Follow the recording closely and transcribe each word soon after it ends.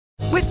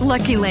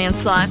Lucky Land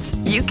Slots,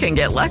 you can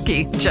get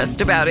lucky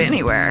just about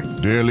anywhere.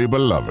 Dearly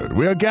beloved,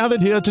 we are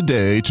gathered here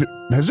today to...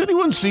 Has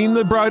anyone seen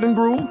the bride and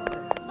groom?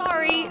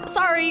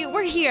 Sorry,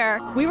 we're here.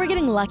 We were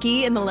getting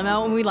lucky in the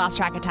limo and we lost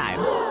track of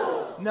time.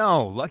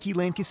 No, Lucky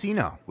Land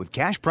Casino, with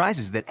cash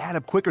prizes that add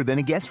up quicker than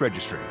a guest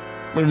registry.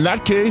 In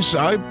that case,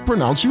 I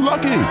pronounce you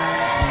lucky.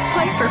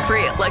 Play for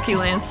free at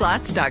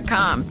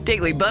LuckyLandSlots.com.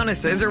 Daily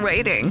bonuses are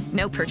waiting.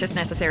 No purchase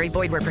necessary.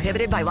 Void where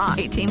prohibited by law.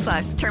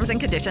 18+. Terms and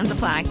conditions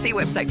apply. See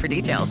website for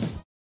details.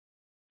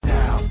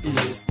 Now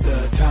is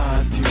the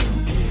time to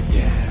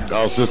get down.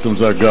 All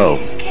systems are go.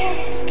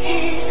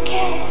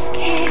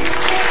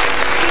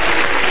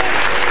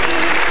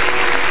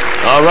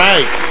 All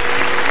right.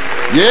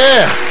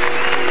 Yeah.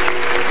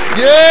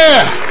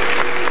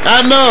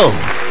 I know.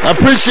 I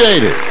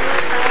appreciate it.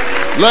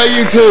 Love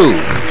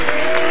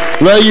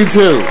you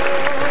too.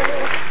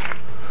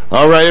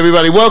 All right,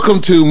 everybody.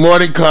 Welcome to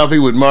Morning Coffee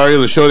with Mario,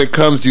 the show that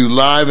comes to you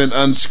live and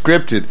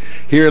unscripted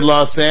here in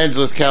Los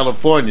Angeles,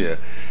 California.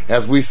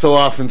 As we so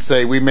often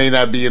say, we may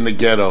not be in the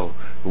ghetto,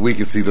 but we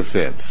can see the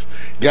fence.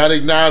 Got to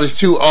acknowledge,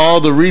 too,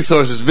 all the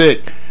resources.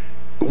 Vic,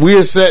 we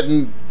are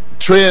setting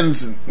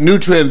new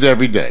trends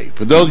every day.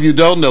 For those of you who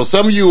don't know,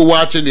 some of you are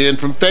watching in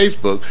from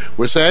Facebook,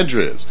 where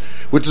Sandra is,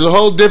 which is a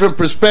whole different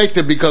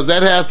perspective because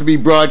that has to be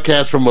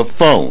broadcast from a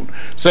phone.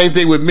 Same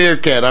thing with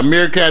Meerkat. Our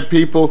Meerkat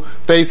people,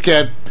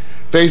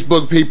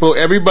 Facebook people,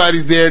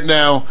 everybody's there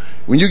now.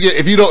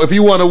 If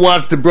you want to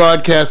watch the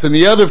broadcast in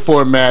the other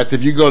formats,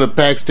 if you go to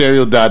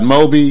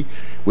packstereo.mobi,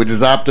 which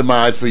is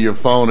optimized for your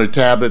phone or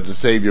tablet to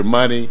save your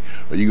money,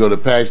 or you go to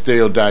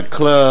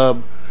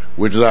packstereo.club,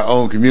 which is our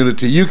own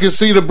community, you can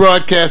see the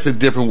broadcast in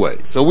different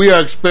ways. So we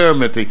are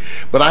experimenting.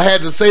 But I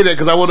had to say that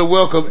because I want to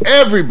welcome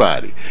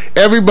everybody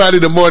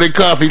to Morning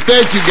Coffee.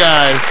 Thank you,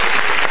 guys.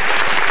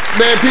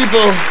 Man,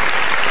 people,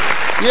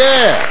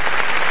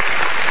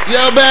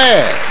 y'all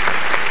bad.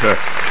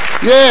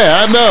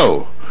 Yeah, I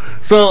know.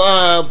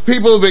 So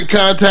people have been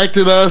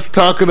contacting us,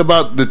 talking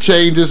about the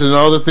changes and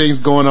all the things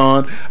going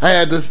on. I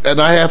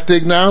have to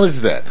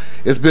acknowledge that.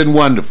 It's been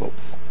wonderful.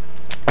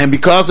 And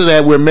because of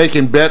that, we're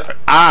making better...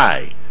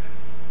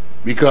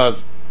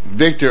 Because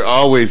Victor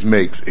always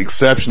makes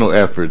exceptional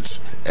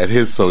efforts at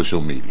his social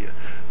media.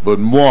 But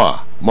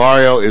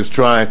Mario is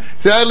trying...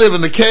 See, I live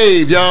in the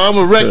cave, y'all. I'm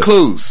a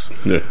recluse.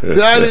 See,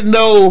 I didn't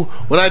know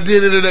when I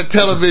did internet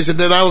television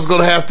that I was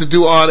going to have to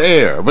do on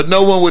air. But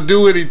no one would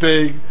do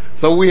anything,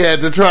 so we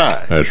had to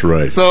try. That's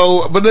right.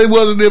 So, but it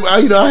wasn't...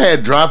 I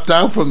had dropped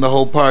out from the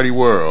whole party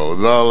world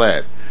and all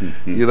that. I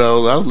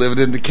was living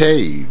in the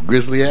cave,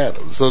 Grizzly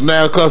Adams. So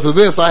now, because of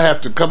this, I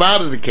have to come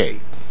out of the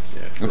cave.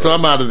 And so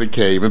I'm out of the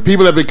cave. And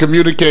people have been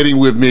communicating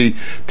with me,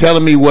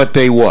 telling me what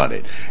they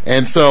wanted.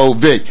 And so,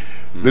 Vic,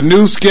 the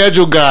new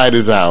schedule guide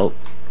is out.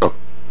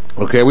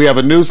 Okay, we have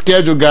a new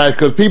schedule guide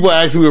because people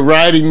actually were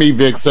writing me,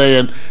 Vic,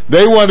 saying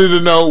they wanted to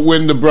know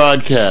when the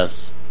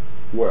broadcasts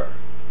were.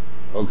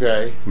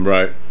 Okay?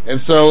 Right. And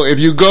so if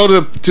you go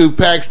to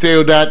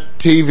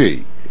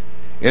packstereo.tv,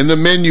 in the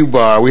menu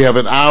bar, we have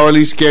an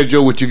hourly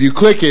schedule, which if you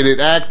click it, it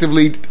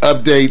actively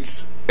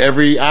updates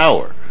every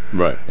hour.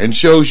 Right. And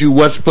shows you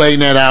what's playing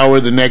that hour,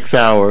 the next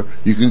hour.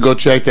 You can go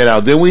check that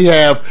out. Then we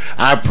have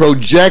our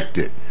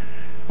projected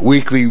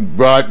weekly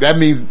that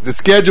means the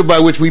schedule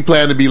by which we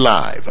plan to be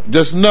live.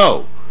 Just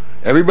know,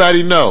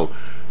 everybody know,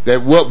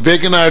 that what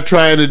Vic and I are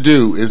trying to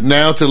do is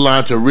now to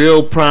launch a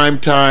real prime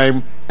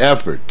time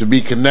effort to be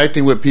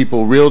connecting with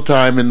people real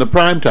time in the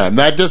prime time.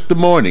 Not just the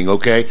morning,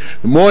 okay?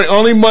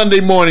 Only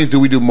Monday mornings do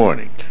we do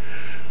morning.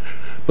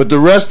 But the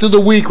rest of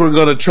the week, we're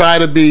going to try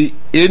to be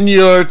in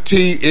your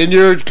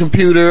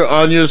computer,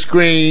 on your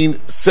screen,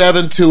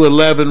 7 to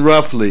 11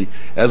 roughly,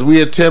 as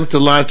we attempt to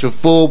launch a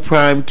full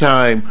prime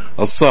time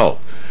assault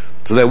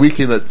so that we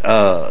can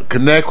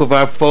connect with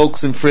our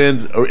folks and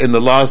friends in the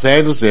Los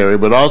Angeles area,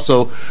 but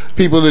also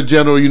people in the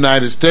general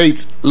United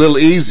States a little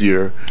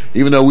easier,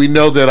 even though we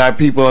know that our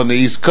people on the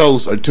East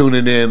Coast are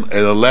tuning in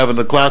at 11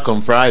 o'clock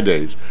on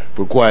Fridays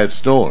for Quiet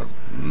Storm.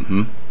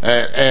 Mm-hmm.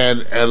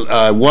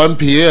 And 1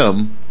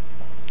 p.m.,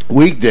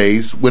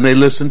 weekdays when they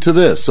listen to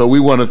this. So we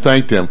want to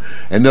thank them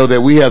and know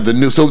that we have the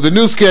new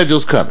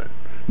schedule's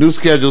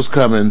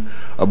coming.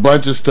 A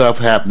bunch of stuff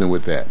happening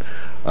with that.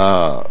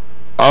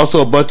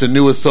 Also a bunch of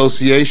new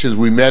associations.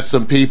 We met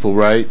some people,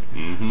 right?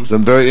 Mm-hmm.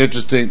 Some very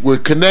interesting. We're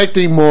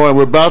connecting more, and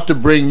we're about to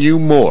bring you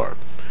more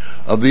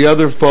of the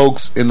other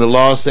folks in the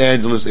Los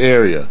Angeles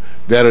area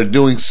that are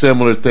doing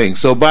similar things.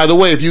 So by the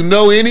way, if you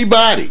know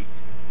anybody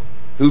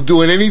who's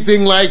doing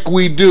anything like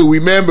we do,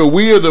 remember,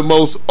 we are the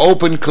most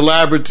open,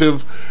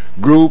 collaborative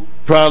group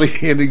probably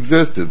in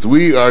existence.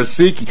 We are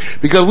seeking,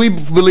 because we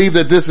believe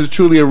that this is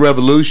truly a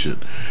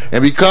revolution.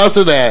 And because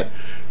of that,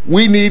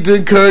 we need to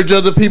encourage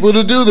other people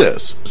to do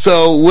this.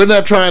 So we're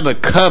not trying to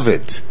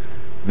covet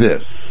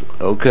this,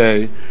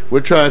 okay?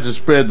 We're trying to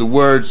spread the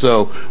word.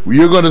 So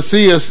you're going to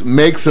see us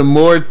make some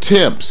more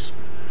attempts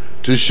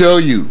to show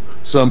you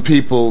some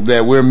people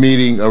that we're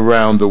meeting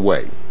around the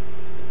way.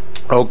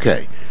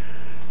 Okay.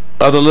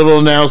 Other little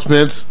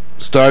announcements,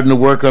 starting to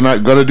work on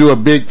going to do a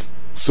big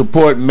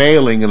support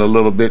mailing in a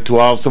little bit to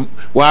our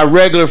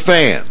regular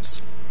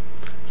fans.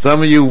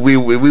 Some of you, we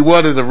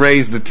wanted to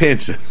raise the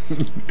tension,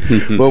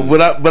 but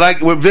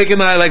with Vic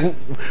and I, like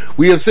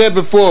we have said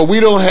before, we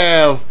don't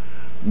have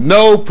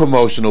no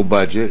promotional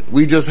budget.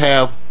 We just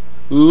have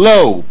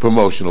low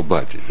promotional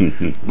budget.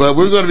 But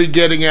we're going to be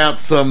getting out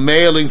some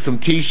mailing, some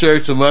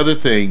T-shirts, some other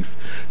things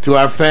to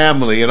our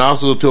family, and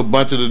also to a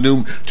bunch of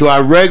to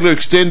our regular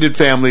extended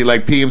family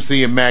like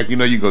PMC and Mac. You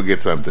know, you're going to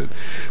get something,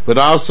 but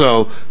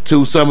also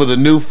to some of the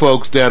new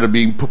folks that are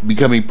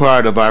becoming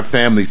part of our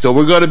family. So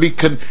we're going to be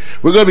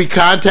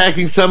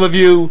contacting some of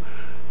you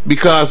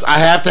because I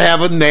have to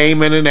have a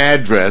name and an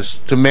address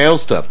to mail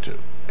stuff to,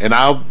 and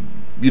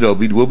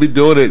we'll be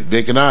doing it,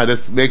 Vic and I.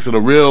 That makes it a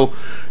real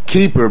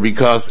keeper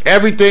because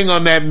everything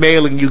on that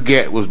mailing you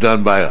get was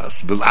done by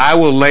us. But I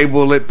will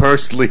label it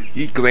personally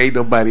because ain't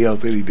nobody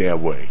else any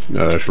damn way.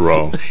 No, that's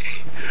wrong.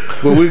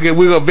 But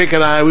Vic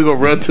and I, we're gonna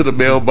run to the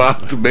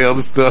mailbox to mail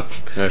the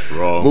stuff. That's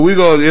wrong. But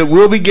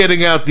we'll be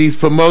getting out these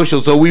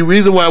promotions. So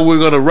reason why we're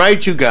gonna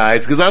write you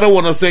guys because I don't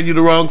want to send you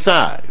the wrong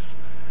size,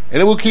 and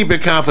then we'll keep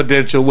it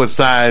confidential what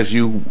size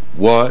you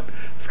want.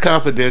 It's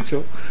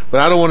confidential,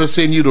 but I don't want to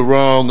send you the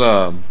wrong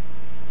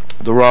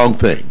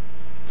thing.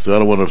 So I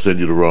don't want to send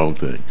you the wrong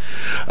thing.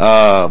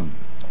 Got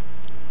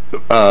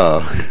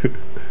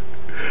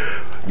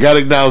to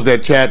acknowledge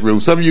that chat room.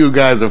 Some of you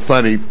guys are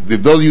funny.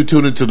 If those of you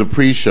tune into the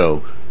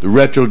pre-show, the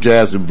Retro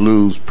Jazz and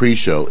Blues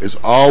pre-show is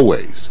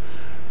always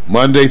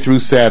Monday through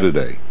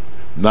Saturday,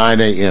 9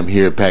 a.m.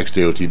 here at Pax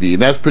Stereo TV.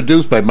 And that's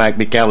produced by Mike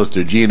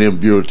McAllister, G&M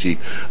Bureau Chief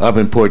up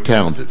in Port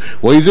Townsend.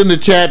 Well, he's in the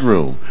chat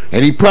room,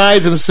 and he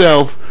prides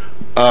himself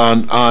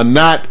on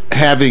not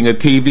having a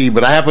TV,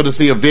 but I happened to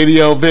see a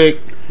video,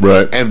 Vic,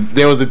 right, and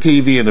there was a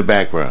TV in the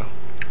background.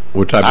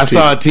 What type of TV? I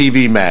saw a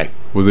TV, Mac.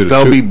 Was it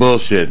Don't be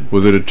bullshitting.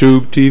 Was it a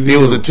tube TV? It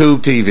was a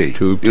tube TV.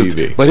 Tube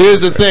TV. But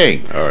here's the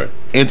thing. All right.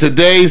 In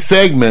today's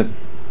segment,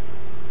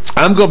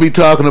 I'm going to be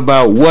talking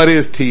about what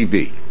is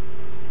TV.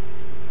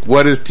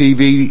 What is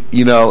TV,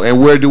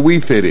 and where do we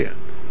fit in?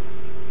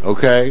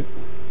 Okay?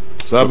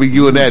 So I'll be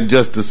doing that in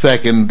just a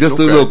second. Just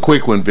a little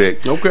quick one,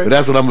 Vic. Okay. But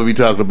that's what I'm going to be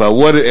talking about.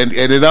 And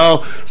it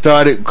all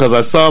started because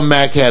I saw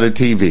Mac had a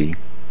TV.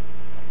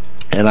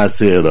 And I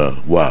said,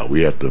 wow,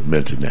 we have to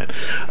mention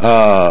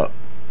that.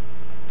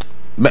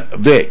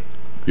 Vic.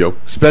 Yo.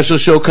 Special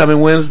show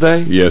coming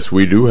Wednesday? Yes,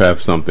 we do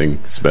have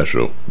something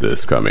special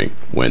this coming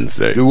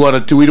Wednesday. Do we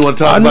want to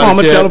talk about it? I'm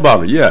going to tell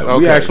about it, yeah. Okay.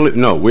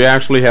 We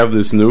actually have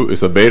this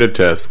it's a beta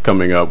test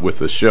coming up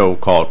with a show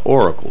called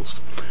Oracles.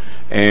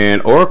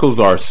 And Oracles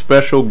are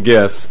special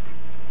guests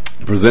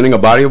presenting a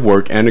body of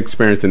work and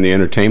experience in the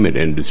entertainment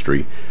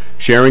industry,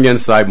 sharing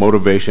insight,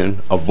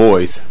 motivation, a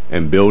voice,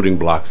 and building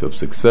blocks of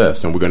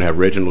success. And we're going to have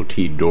Reginald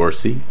T.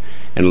 Dorsey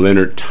and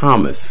Leonard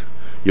Thomas.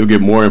 You'll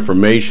get more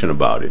information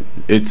about it.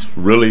 It's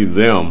really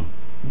them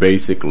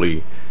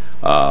basically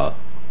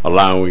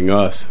allowing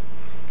us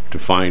to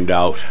find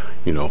out,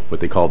 what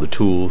they call the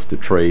tools, the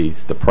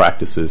trades, the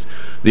practices,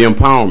 the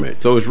empowerment.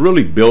 So it's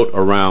really built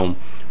around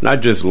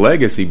not just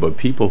legacy, but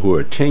people who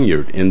are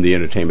tenured in the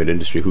entertainment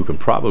industry who can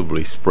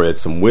probably spread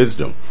some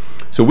wisdom.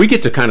 So we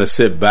get to kind of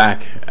sit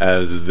back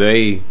as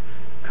they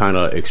kind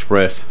of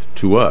express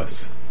to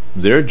us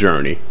their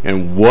journey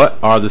and what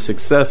are the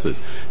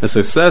successes. And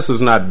success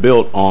is not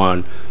built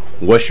on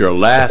what's your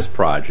last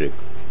project.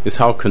 It's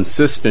how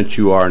consistent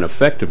you are and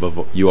effective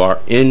you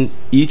are in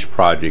each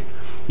project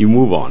you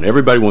move on.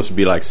 Everybody wants to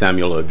be like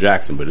Samuel L.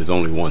 Jackson, but there's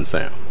only one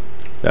Sam.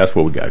 That's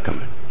what we got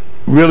coming.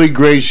 Really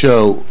great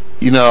show.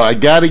 I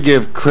got to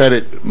give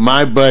credit,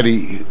 my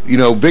buddy,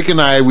 Vic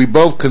and I, we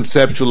both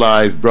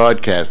conceptualized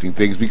broadcasting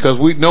things because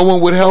no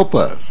one would help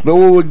us. No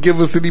one would give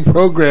us any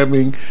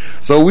programming.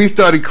 So we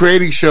started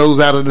creating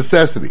shows out of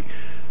necessity.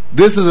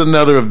 This is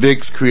another of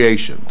Vic's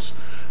creations.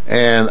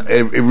 And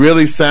it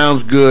really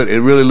sounds good.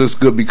 It really looks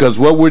good because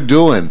what we're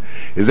doing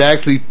is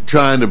actually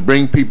trying to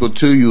bring people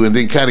to you and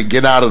then kind of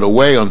get out of the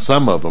way on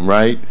some of them,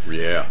 right?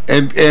 Yeah.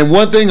 And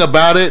one thing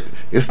about it,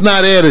 it's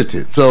not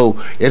edited. So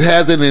it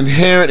has an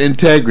inherent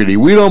integrity.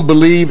 We don't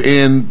believe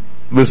in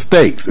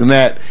mistakes, and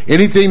that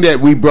anything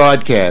that we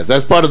broadcast,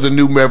 that's part of the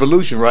new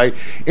revolution, right?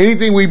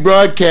 Anything we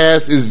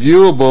broadcast is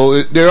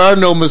viewable. There are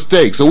no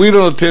mistakes, so we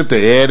don't attempt to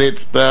edit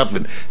stuff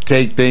and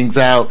take things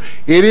out.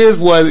 It is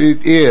what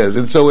it is,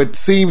 and so it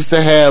seems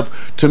to have,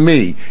 to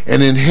me,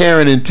 an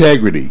inherent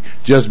integrity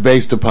just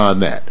based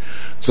upon that.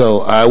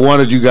 So I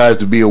wanted you guys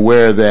to be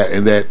aware of that,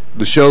 and that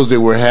the shows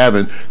that we're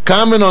having,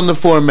 comment on the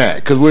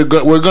format, because we're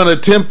going to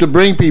attempt to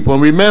bring people.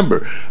 And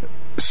remember,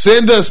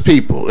 send us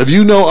people. If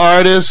you know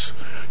artists,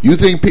 you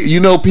think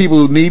people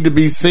who need to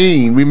be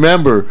seen,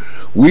 remember,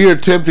 we are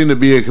attempting to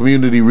be a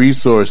community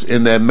resource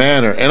in that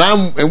manner,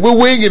 and we're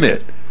winging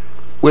it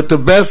with the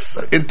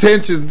best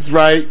intentions,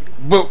 right?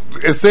 But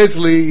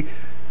essentially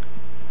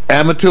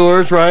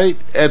amateurs, right,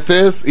 at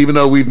this, even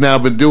though we've now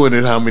been doing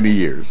it how many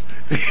years?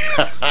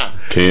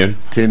 10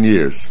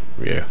 years.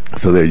 Yeah.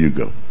 So there you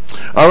go.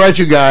 All right,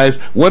 you guys.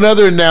 One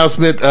other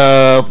announcement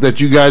that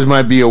you guys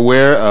might be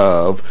aware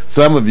of,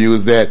 some of you,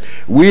 is that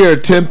we are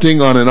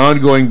attempting on an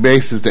ongoing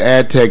basis to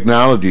add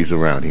technologies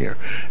around here.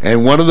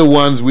 And one of the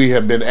ones we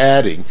have been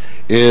adding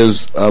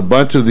is a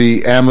bunch of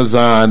the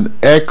Amazon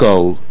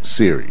Echo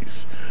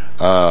series.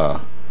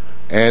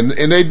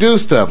 And they do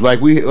stuff like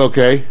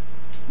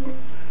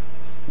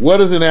what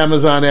is an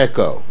Amazon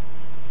Echo?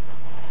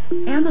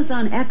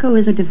 Amazon Echo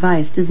is a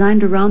device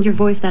designed around your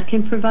voice that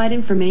can provide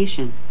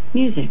information,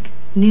 music,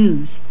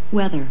 news,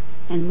 weather,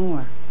 and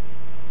more.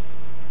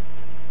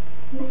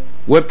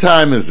 What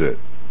time is it?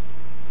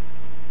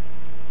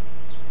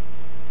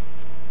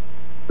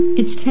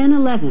 It's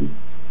 10:11.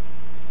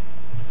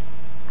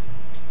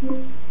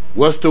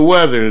 What's the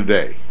weather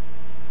today?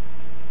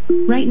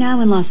 Right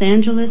now in Los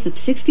Angeles, it's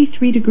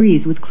 63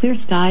 degrees with clear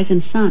skies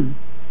and sun.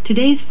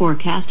 Today's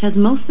forecast has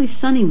mostly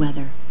sunny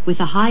weather,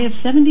 with a high of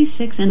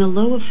 76 and a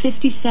low of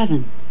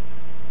 57.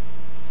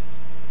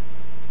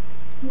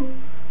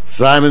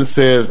 Simon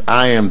says,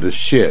 I am the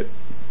shit.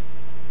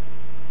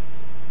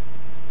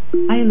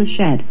 I am a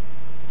shed.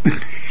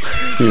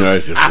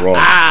 That's just wrong.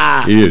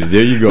 Yeah,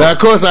 there you go. Now, of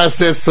course, I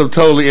said some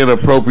totally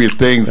inappropriate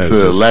things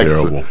to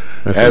Alexa,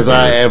 as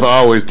I have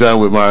always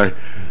done with my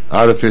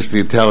artificially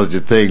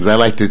intelligent things. I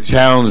like to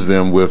challenge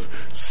them with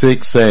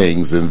sick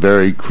sayings and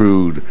very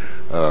crude.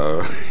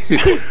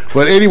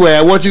 But anyway,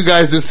 I want you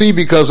guys to see,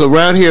 because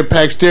around here at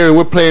Pack Stereo,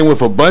 we're playing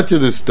with a bunch of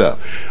this stuff.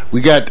 I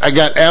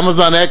got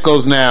Amazon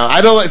Echoes now.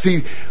 I don't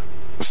see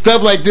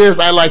stuff like this.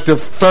 I like to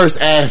first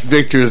ask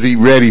Victor, is he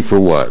ready for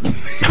what?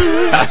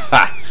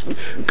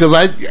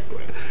 Because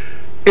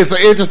it's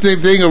an interesting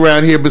thing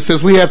around here, but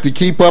since we have to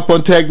keep up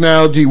on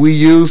technology, we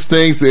use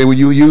things, and when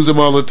you use them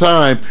all the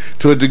time,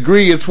 to a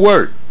degree, it's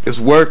work. It's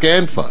work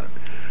and fun.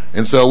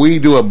 And so we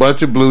do a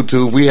bunch of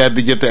Bluetooth. We had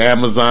to get the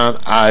Amazon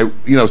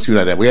we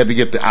had to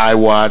get the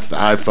iWatch, the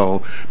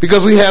iPhone,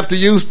 because we have to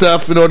use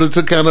stuff in order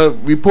to kind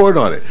of report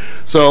on it.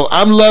 So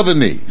I'm loving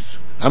these.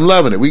 I'm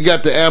loving it. We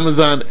got the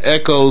Amazon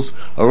Echoes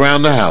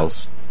around the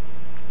house.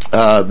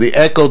 The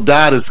Echo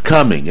Dot is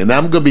coming, and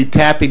I'm going to be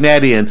tapping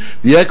that in.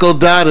 The Echo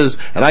Dot is,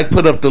 and I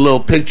put up the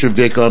little picture,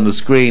 Vic, on the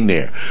screen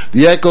there.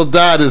 The Echo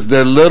Dot is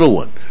their little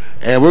one,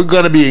 and we're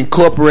going to be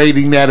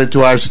incorporating that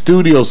into our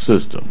studio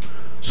system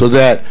so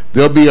that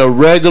there'll be a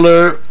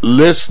regular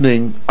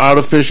listening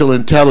artificial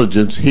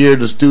intelligence here in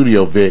the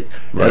studio, Vic,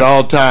 at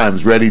all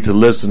times, ready to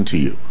listen to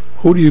you.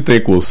 Who do you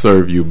think will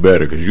serve you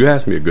better? Because you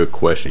asked me a good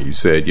question. You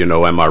said,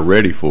 am I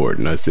ready for it?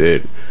 And I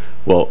said,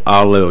 well,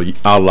 I'll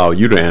allow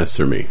you to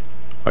answer me.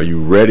 Are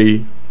you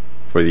ready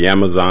for the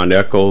Amazon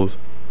Echoes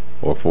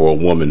or for a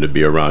woman to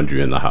be around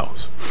you in the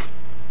house?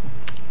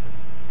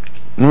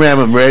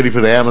 I'm ready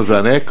for the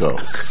Amazon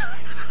Echoes.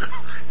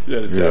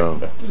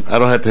 I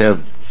don't have to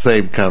have the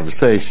same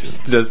conversations.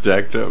 Just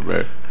jacked up,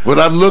 man. What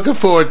I'm looking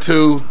forward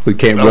to, he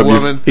can't rub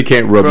your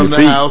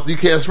feet. House.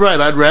 That's right.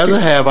 I'd rather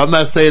have. I'm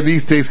not saying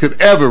these things could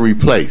ever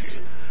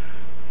replace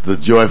the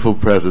joyful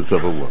presence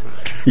of a woman.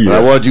 Yeah. But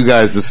I want you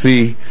guys to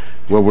see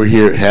what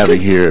we're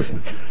having here at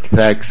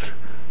Pack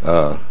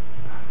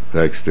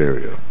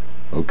Stereo.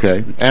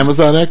 Okay?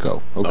 Amazon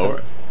Echo.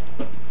 Okay.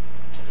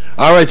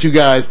 All right, you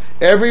guys.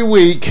 Every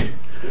week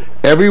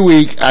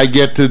I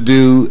get to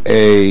do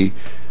a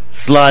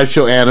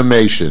slideshow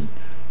animation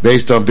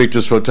based on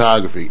Victor's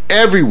photography.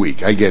 Every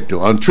week I get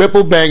to, on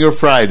Triple Banger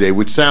Friday,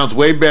 which sounds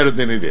way better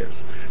than it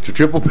is. To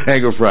Triple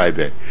Banger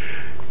Friday.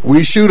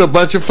 We shoot a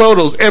bunch of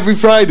photos every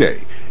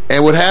Friday.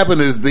 And what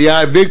happened is the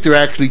iVictor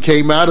actually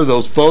came out of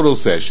those photo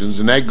sessions,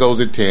 and that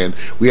goes at 10.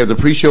 We have the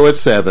pre-show at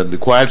 7, the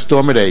Quiet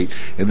Storm at 8,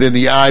 and then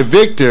the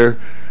iVictor,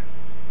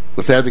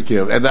 what's that,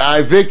 Kim? And the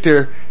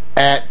iVictor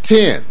at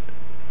 10.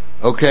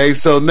 Okay,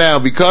 so now,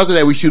 because of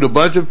that, we shoot a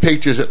bunch of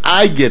pictures, and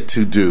I get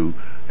to do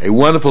a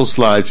wonderful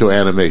slideshow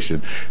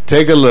animation.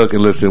 Take a look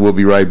and listen. We'll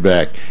be right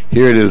back.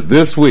 Here it is,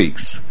 this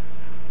week's.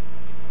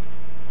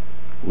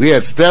 We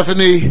had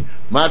Stephanie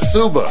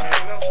Matsuba,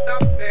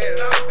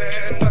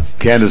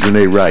 Candace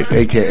Renee Rice,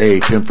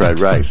 a.k.a. Pimp Fried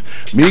Rice,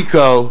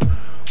 Miko,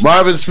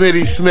 Marvin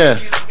Smitty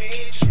Smith.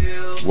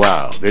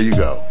 Wow, there you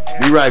go.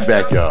 Be right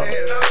back, y'all.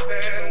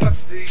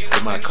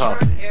 With my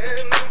coffee.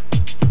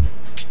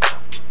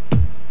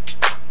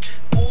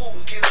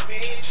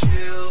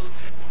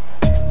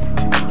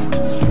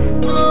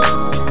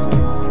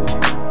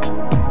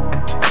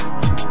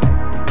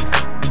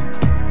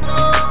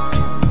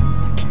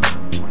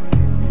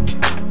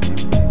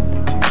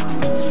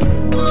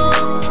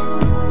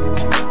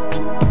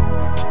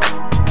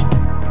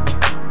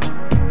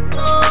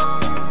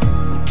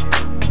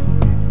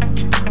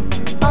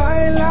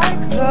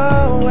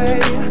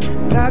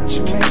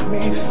 You make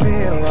me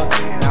feel.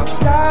 Now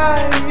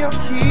slide your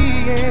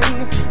key in.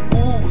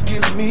 Ooh,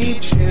 give me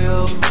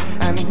chills.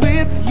 And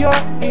with your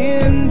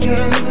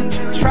engine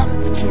trapped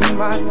between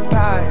my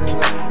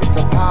thighs, it's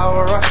a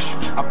power rush,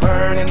 a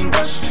burning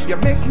rush. You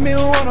make me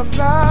wanna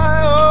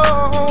fly.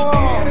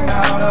 Oh, in and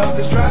out of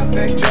this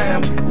traffic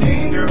jam,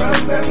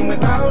 dangerous and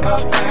without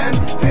a plan.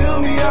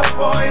 Fill me up,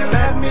 boy, and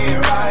let me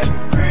ride.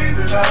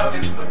 Crazy love,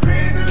 it's a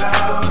crazy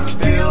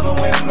love. Feel the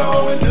wind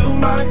blowing through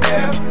my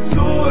hair.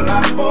 So alive.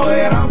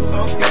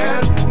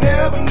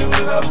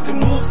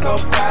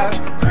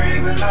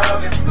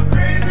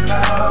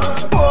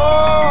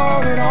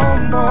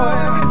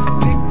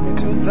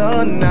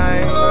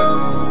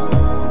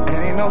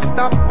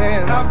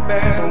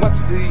 stopping. So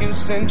what's the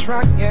use in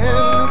trying?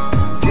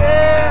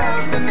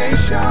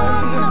 Destination,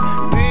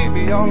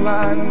 baby, all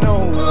I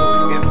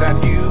know is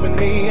that you and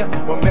me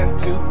were meant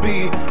to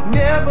be.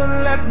 Never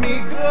let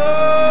me go.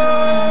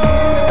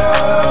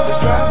 This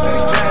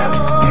traffic jam,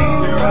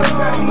 dangerous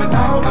and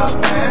without a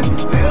plan.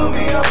 Fill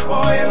me up,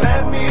 boy, and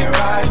let me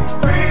ride.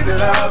 Crazy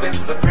love,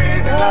 it's a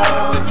crazy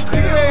love. It's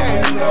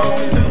crazy,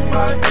 going through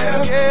my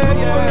head. So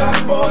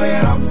alive, boy,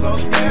 and I'm so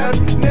scared.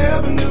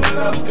 Never knew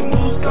love could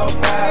move so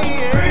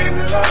fast.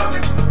 Crazy love,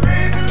 it's a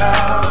crazy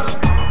love.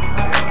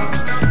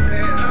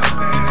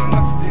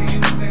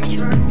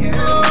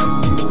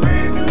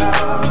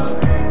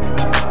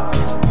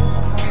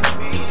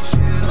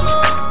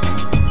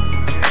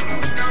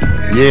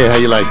 Yeah, how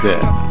you like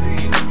that?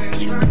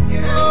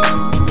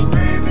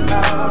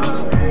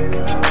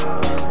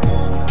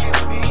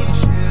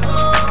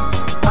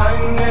 I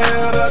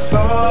never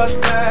thought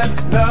that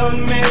love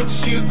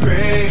makes you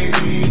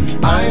crazy.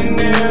 I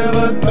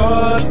never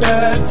thought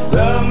that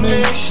love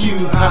makes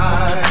you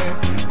high.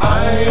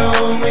 I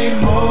only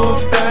hope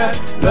that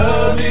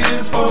love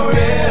is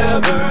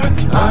forever.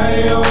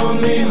 I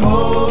only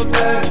hope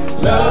that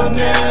love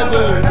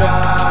never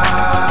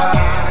dies.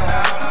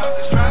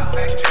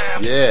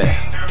 Yeah.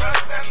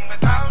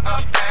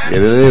 Yeah,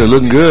 they're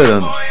looking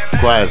good on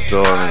Quiet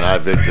Storm and I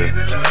Victor.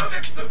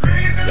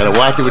 Gotta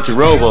watch it with your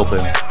robe open.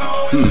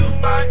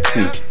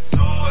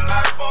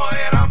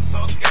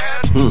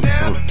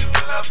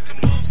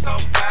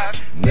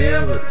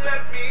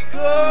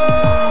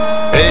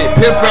 Hey,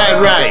 Pimp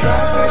Fried Rice.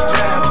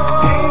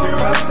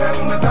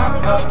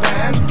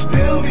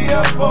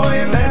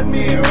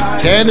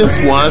 Candace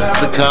wants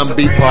to come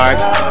be part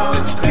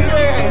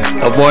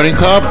of Morning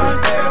Coffee.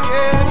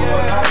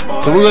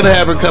 So we're going to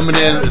have her coming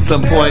in at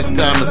some point in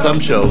time of some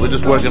show. We're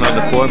just working on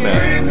the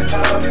format.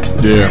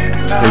 Yeah,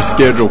 there's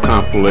schedule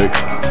conflicts,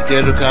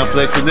 and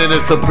then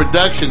there's some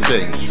production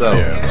things. So,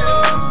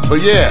 yeah.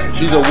 But yeah,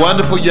 she's a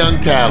wonderful young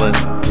talent.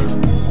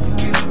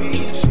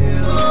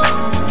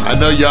 I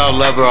know y'all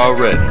love her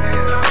already.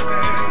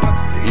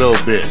 A little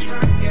bit.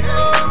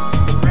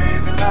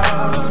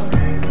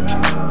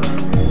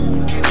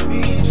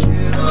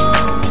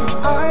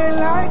 I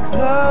like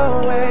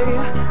the way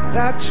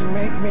that you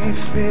make me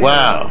feel.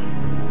 Wow.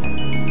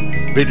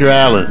 Victor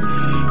Allens.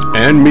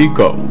 And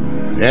Miko.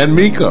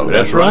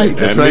 That's right.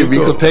 That's right.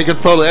 Miko taking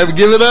photo.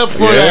 Give it up for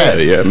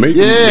that. Yeah.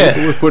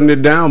 Miko was putting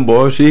it down,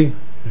 boy. She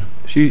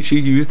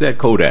used that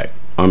Kodak.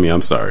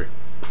 I'm sorry.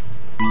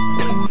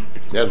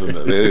 That's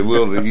it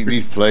will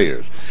these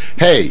players.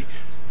 Hey,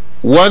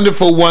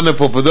 wonderful.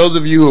 For those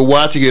of you who are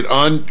watching the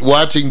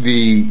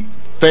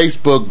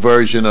Facebook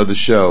version of the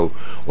show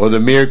or the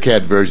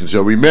Meerkat version.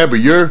 So remember,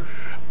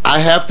 I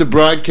have to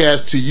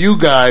broadcast to you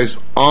guys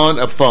on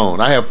a phone.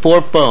 I have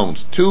 4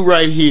 phones, 2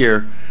 right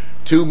here,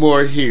 2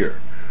 more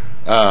here.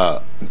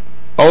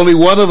 Only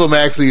one of them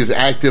actually is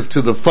active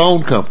to the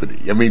phone company.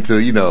 I mean, for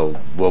me,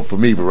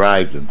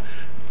 Verizon.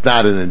 It's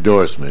not an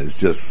endorsement. It's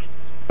just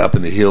up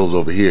in the hills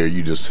over here.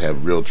 You just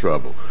have real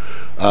trouble.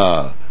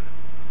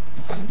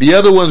 The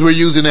other ones we're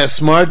using as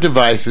smart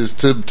devices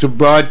to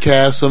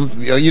broadcast some,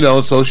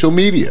 on social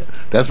media.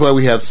 That's why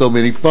we have so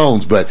many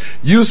phones. But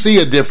you see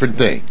a different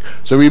thing.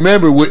 So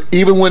remember,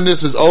 even when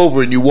this is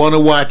over and you want to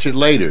watch it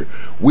later,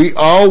 we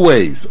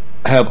always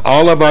have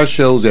all of our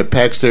shows at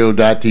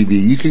packstereo.tv.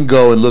 You can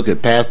go and look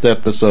at past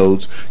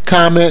episodes,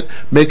 comment,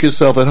 make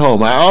yourself at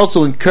home. I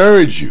also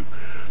encourage you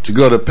to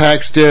go to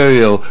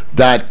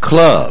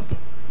packstereo.club.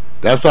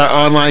 That's our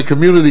online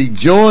community.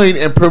 Join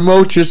and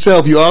promote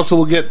yourself. You also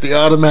will get the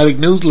automatic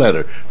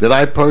newsletter that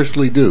I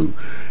personally do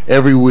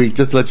every week,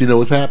 just to let you know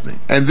what's happening.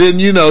 And then,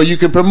 you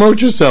can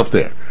promote yourself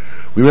there.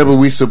 Remember,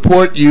 we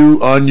support you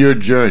on your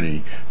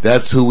journey.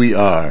 That's who we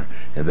are,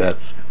 and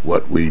that's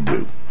what we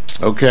do.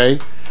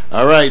 Okay?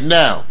 All right,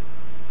 now,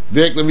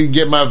 Vic, let me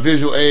get my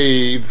visual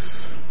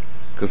aids,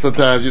 because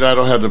sometimes, I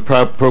don't have the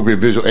appropriate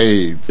visual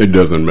aids. It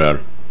doesn't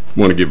matter. I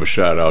want to give a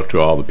shout out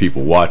to all the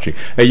people watching.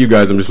 Hey, you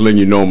guys, I'm just letting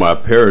you know my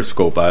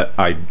Periscope.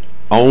 I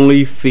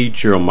only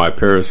feature on my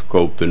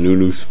Periscope the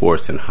new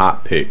sports and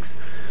hot picks,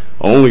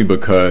 only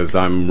because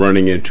I'm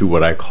running into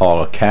what I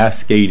call a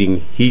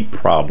cascading heat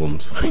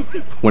problems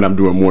when I'm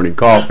doing morning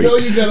coffee. I know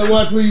you gotta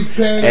watch where you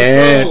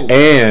Periscope.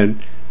 And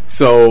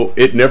so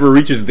it never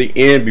reaches the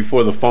end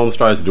before the phone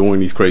starts doing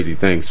these crazy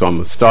things. So I'm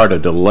gonna start a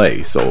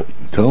delay. So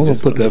tell them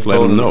to put that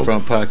phone in the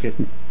front pocket.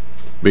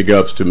 Big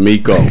ups to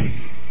Miko.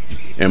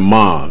 And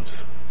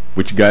moms,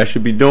 what you guys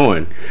should be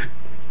doing,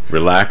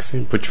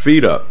 relaxing, put your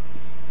feet up,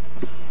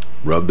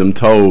 rub them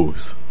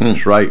toes.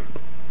 That's right.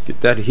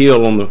 Get that heel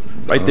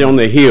right there on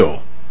the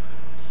heel.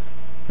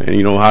 And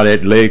you know how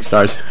that leg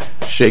starts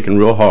shaking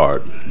real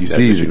hard. That's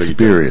his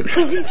experience.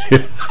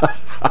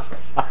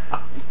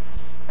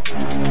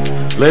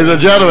 Ladies and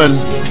gentlemen,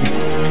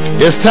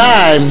 it's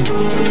time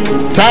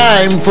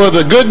for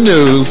the good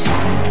news,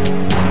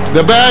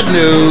 the bad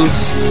news,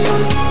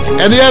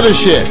 and the other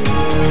shit.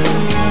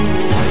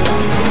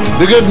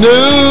 The good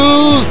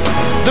news,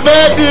 the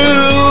bad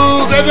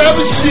news, and the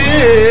other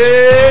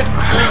shit.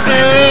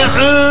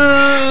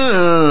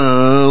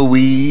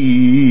 We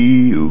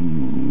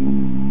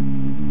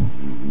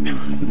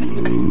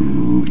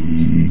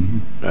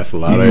That's a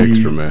lot of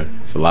extra,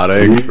 man. It's a lot of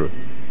extra.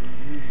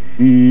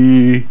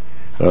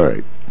 All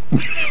right.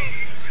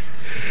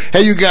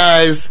 Hey, you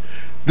guys.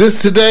 This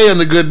today on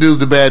the good news,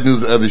 the bad news,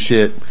 the other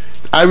shit,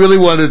 I really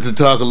wanted to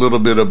talk a little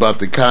bit about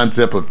the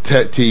concept of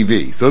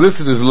TV. So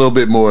this is a little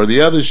bit more of the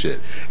other shit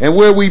and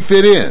where we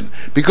fit in,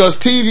 because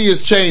TV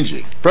is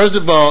changing. First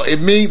of all, it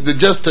means that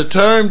just the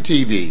term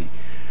TV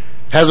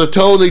has a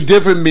totally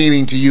different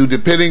meaning to you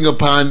depending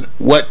upon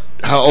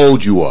how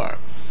old you are.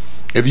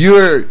 If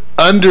you're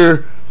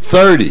under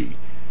 30,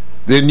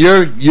 then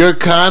your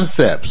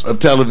concepts of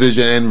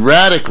television, and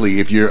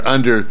radically if you're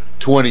under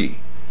 20,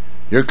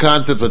 your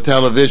concepts of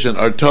television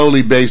are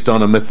totally based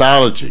on a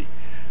mythology,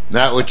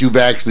 not what you've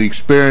actually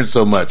experienced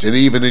so much. And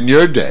even in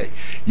your day,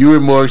 you were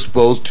more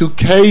exposed to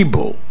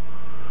cable.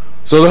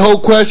 So the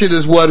whole question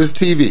is, what is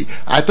TV?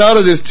 I thought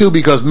of this too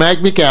because Mac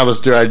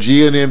McAllister, our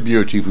GNM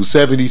bureau chief, who's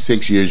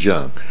 76 years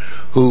young,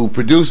 who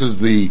produces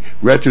the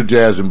Retro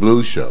Jazz and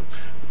Blues show,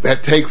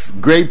 that takes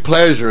great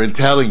pleasure in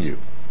telling you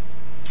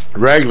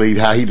regularly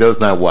how he does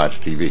not watch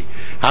TV.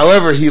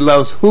 However, he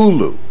loves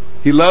Hulu.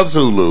 He loves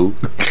Hulu,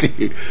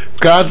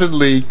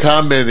 constantly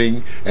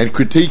commenting and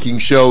critiquing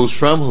shows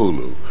from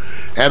Hulu.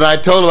 And I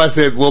told him, I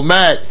said, well,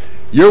 Mac,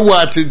 you're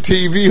watching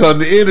TV on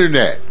the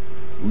internet.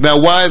 Now,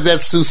 why is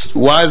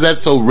that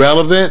so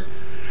relevant?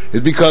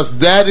 It's because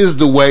that is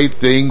the way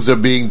things are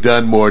being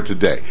done more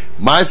today.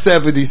 My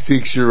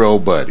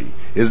 76-year-old buddy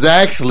is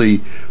actually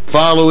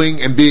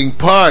following and being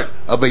part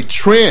of a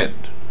trend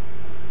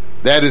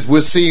that is we're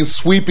seeing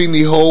sweeping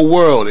the whole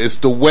world. It's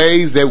the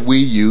ways that we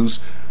use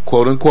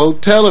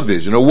quote-unquote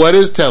television, or what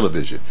is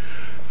television.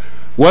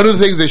 One of the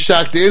things that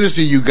shocked the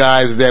industry, you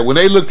guys, is that when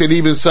they looked at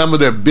even some of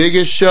their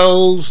biggest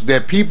shows,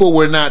 that people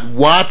were not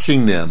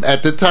watching them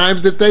at the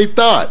times that they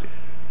thought.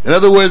 In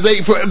other words,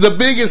 for the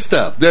biggest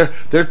stuff,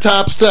 their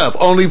top stuff,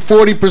 only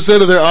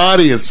 40% of their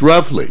audience,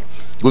 roughly,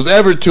 was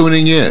ever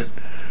tuning in.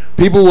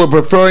 People were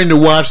preferring to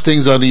watch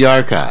things on the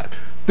archive.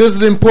 This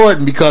is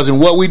important because in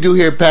what we do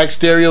here at Pack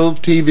Stereo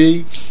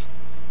TV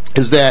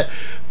is that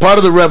part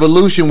of the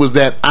revolution was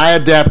that I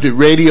adapted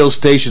radio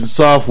station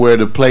software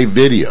to play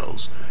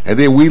videos. And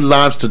then we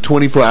launched a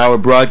 24-hour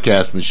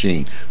broadcast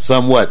machine.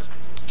 Somewhat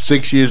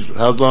 6 years.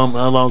 How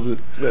long is it?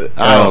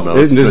 I don't know.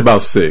 It's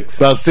about 6.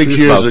 About 6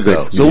 years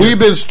ago. So we've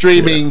been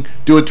streaming,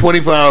 doing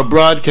 24-hour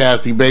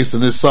broadcasting based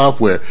on this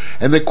software.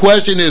 And the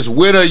question is,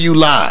 when are you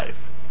live?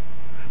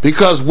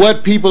 Because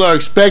what people are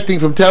expecting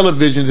from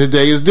television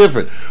today is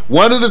different.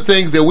 One of the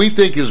things that we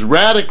think is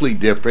radically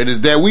different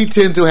is that we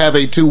tend to have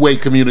a two-way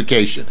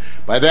communication.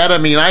 By that I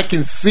mean I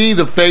can see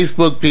the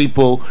Facebook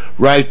people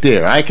right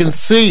there. I can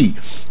see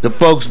the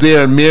folks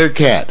there in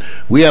Meerkat.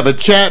 We have a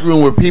chat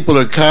room where people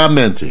are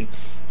commenting.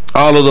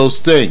 All of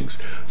those things.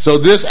 So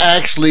this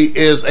actually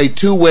is a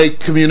two-way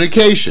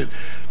communication.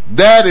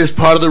 That is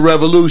part of the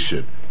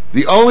revolution.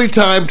 The only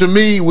time to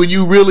me when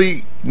you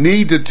really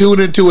need to tune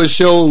into a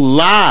show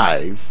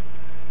live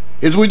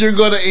is when you're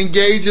going to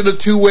engage in a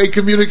two-way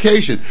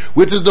communication,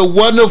 which is the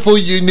wonderful,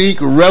 unique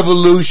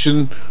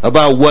revolution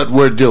about what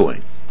we're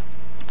doing.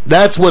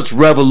 That's what's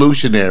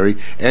revolutionary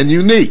and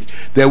unique,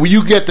 that when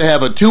you get to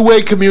have a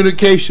two-way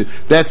communication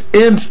that's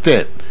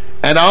instant,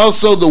 and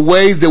also the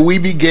ways that we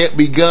have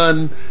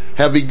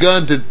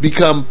begun to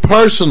become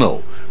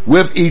personal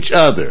with each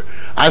other.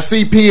 I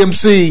see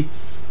PMC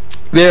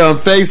there on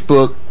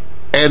Facebook,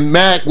 and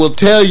Mac will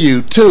tell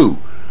you too,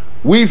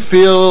 we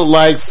feel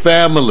like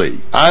family.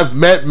 I've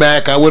met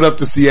Mac. I went up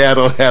to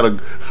Seattle, had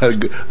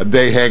a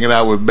day hanging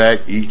out with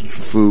Mac, eating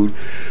some food.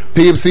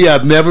 PMC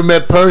I've never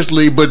met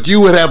personally, but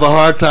you would have a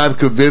hard time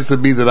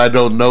convincing me that I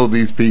don't know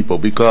these people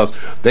because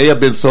they have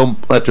been so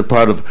much a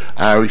part of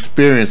our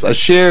experience, a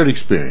shared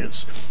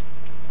experience.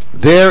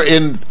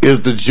 Therein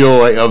is the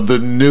joy of the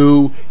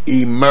new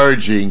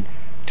emerging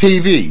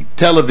TV,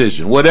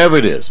 television, whatever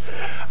it is.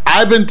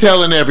 I've been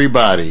telling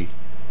everybody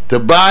to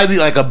buy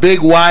like a big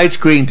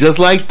widescreen just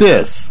like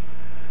this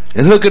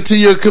and hook it to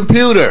your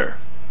computer,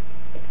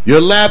 your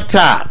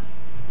laptop.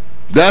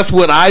 That's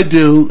what I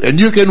do,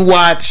 and you can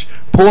watch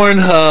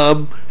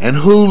Pornhub and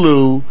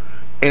Hulu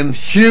and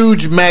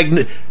huge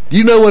Do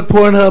you know what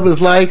Pornhub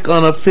is like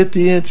on a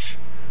 50-inch?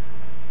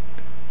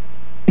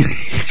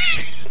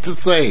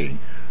 Just saying.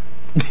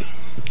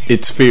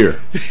 It's fear.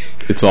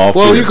 It's all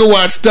well, fear. You can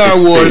watch Star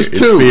Wars fear.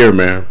 too. It's fear,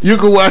 man. You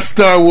can watch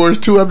Star Wars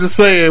too. I'm just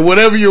saying,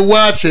 whatever you're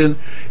watching,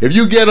 if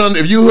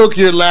you hook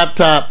your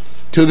laptop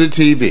to the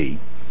TV,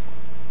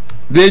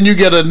 then you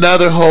get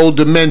another whole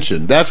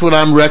dimension. That's what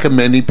I'm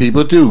recommending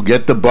people do.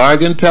 Get the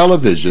bargain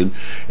television,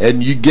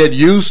 and you get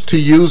used to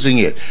using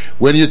it.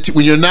 When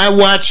you're not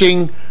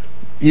watching,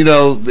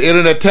 the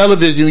internet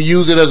television, you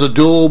use it as a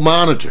dual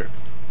monitor,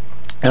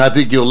 and I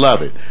think you'll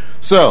love it.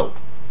 So,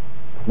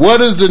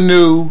 what is the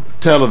new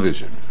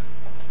television?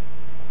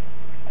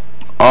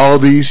 All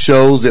these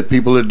shows that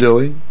people are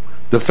doing,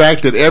 the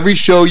fact that every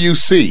show you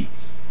see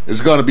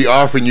is going to be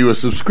offering you a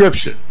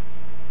subscription.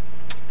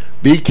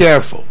 Be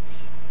careful.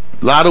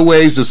 A lot of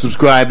ways to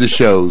subscribe to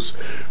shows.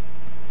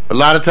 A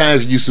lot of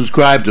times you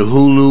subscribe to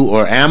Hulu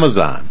or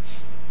Amazon,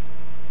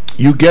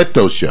 you get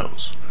those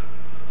shows.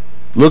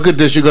 look at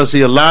this. You're going to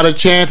see a lot of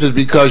chances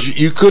because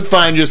you could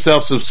find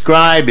yourself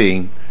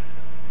subscribing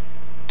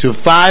to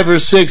 5 or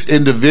 6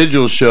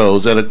 individual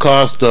shows at a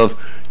cost of,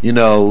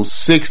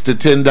 $6 to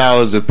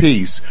 $10 a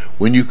piece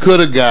when you could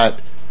have got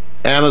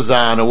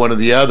Amazon or one of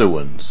the other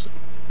ones.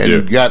 And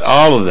you got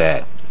all of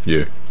that.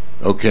 Yeah.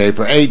 Okay,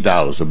 for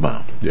 $8 a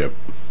month. Yep.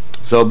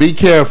 So be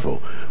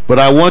careful. But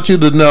I want you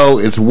to know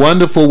it's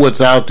wonderful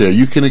what's out there.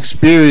 You can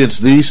experience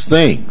these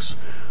things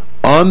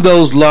on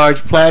those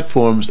large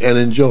platforms and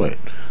enjoy it.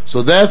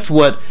 So that's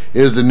what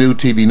is the new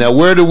TV. Now,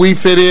 where do we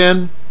fit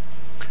in?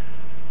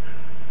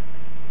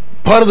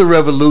 Part of the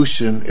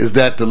revolution is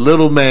that the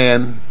little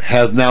man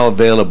has now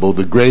available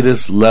the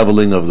greatest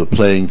leveling of the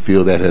playing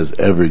field that has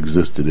ever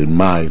existed in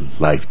my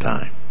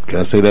lifetime. Can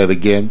I say that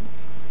again?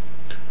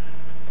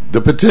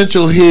 The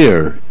potential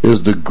here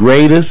is the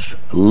greatest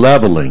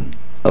leveling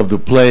of the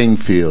playing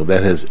field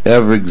that has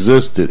ever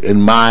existed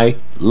in my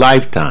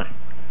lifetime.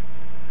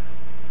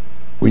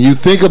 When you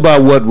think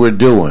about what we're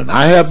doing,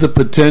 I have the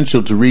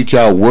potential to reach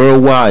out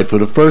worldwide for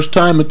the first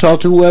time and talk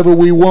to whoever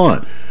we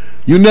want.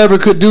 You never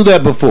could do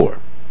that before.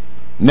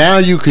 Now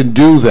you can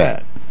do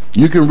that.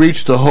 You can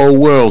reach the whole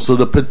world. So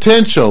the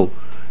potential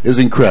is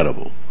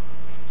incredible.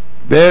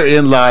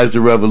 Therein lies the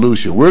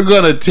revolution. We're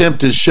going to attempt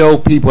to show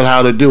people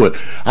how to do it.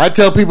 I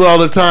tell people all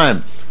the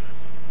time,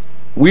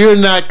 we are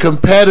not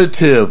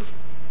competitive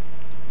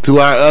to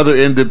our other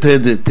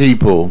independent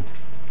people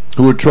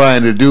who are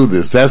trying to do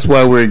this. That's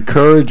why we're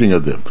encouraging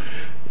of them.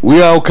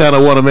 We all kind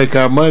of want to make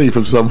our money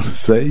from some of the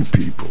same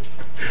people.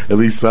 At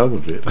least some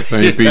of it.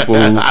 Same people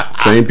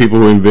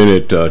who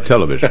invented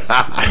television.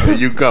 There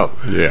you go.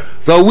 Yeah.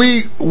 So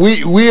we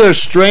are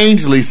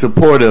strangely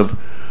supportive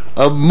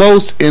of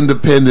most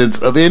independents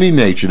of any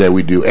nature that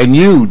we do. And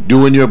you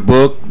doing your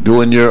book,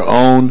 doing your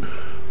own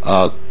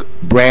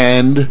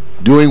brand,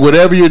 doing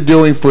whatever you're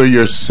doing for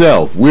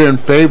yourself. We're in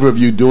favor of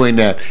you doing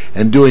that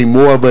and doing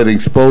more of it,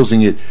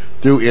 exposing it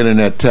through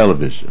internet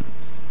television.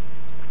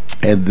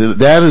 And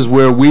that is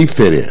where we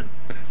fit in.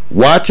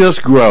 Watch us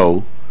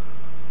grow.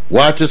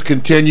 Watch us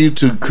continue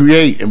to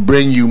create and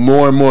bring you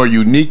more and more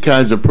unique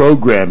kinds of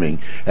programming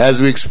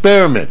as we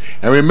experiment.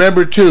 And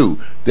remember, too,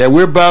 that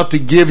we're about to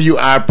give you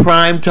our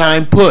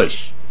primetime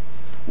push.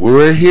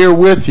 We're here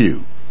with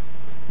you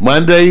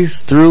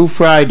Mondays through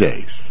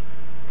Fridays,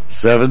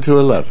 7 to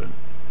 11.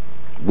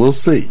 We'll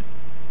see.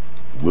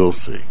 We'll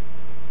see.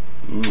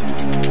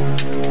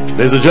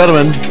 Ladies and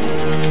gentlemen,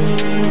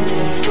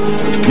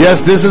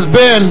 yes, this has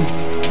been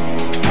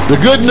the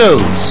good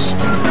news.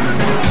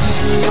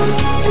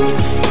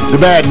 The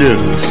bad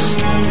news.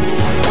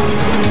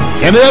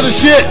 And the other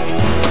shit.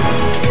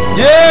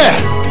 Yeah.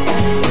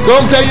 Go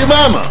and tell your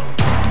mama.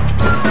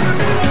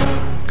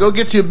 Go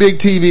get you a big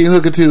TV and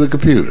hook it to the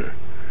computer.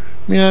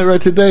 Yeah, right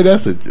today,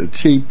 that's a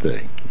cheap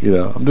thing.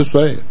 I'm just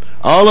saying.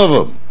 All of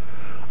them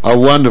are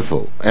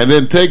wonderful. And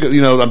then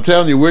I'm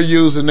telling you, we're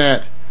using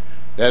that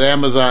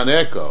Amazon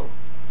Echo.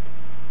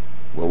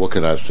 Well, what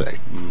can I say?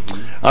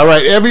 Mm-hmm. All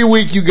right, every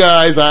week, you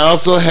guys, I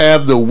also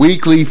have the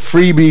weekly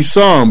freebie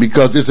song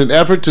because it's an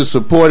effort to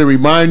support and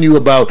remind you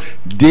about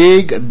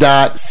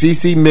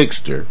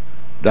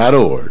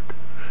dig.ccmixter.org.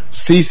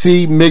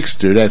 CC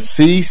Mixter, that's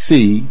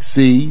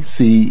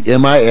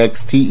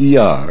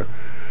CCCCMIXTER.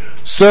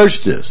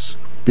 Search this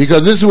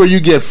because this is where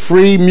you get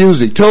free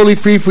music, totally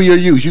free for your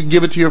use. You can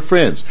give it to your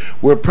friends.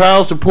 We're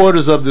proud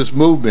supporters of this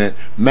movement,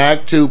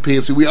 MAC2,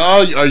 PFC. We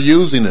all are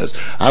using this.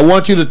 I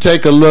want you to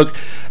take a look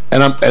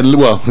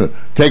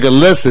take a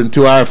listen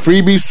to our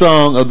freebie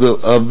song of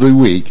the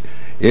week.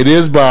 It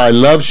is by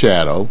Love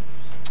Shadow,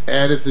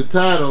 and it's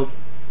entitled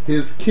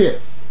 "His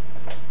Kiss."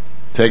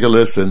 Take a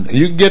listen.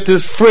 You can get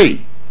this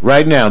free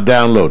right now.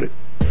 Download it.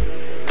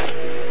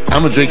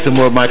 I'm gonna drink some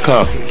more of my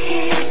coffee.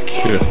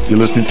 Yeah. You're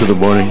listening to the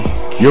morning.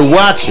 You're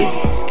watching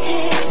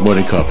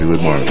Morning Coffee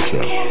with Marla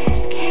Show.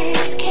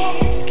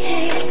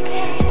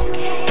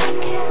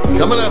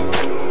 Coming up,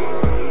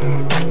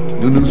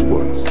 New News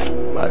Sports.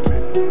 Bye,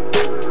 baby.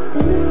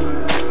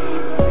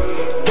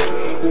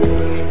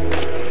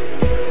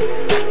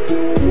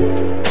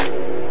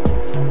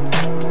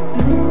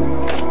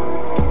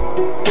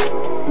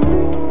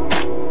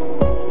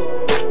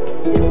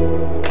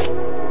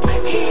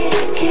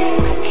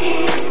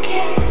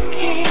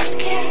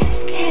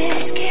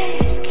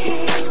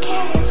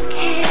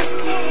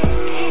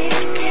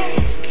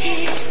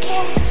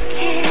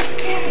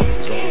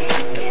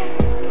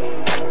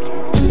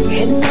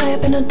 Hidden high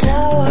up in a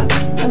tower,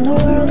 from the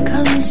world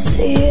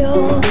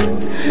concealed.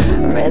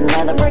 Written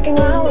by the breaking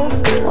hour,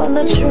 when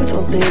the truth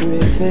will be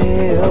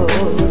revealed.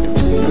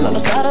 From the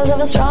shadows of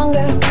a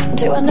stronger,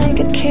 to a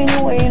naked king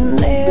we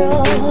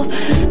kneel.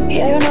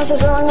 Yeah, your nose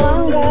is growing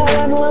longer,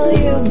 when will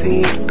you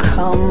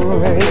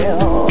become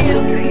real?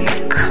 You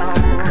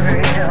become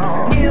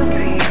real. You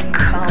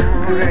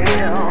become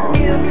real.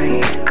 You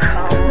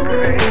become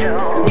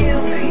real. You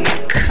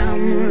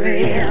become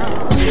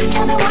real.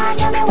 Tell me why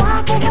can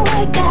you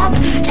wake up?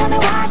 Tell me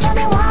why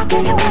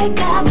can you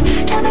wake up?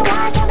 Tell me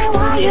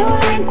why you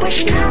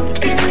languish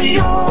trapped in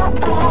your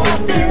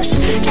abyss.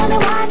 Tell me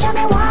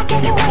why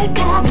can you wake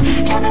up?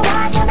 Tell me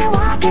why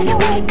can you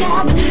wake up?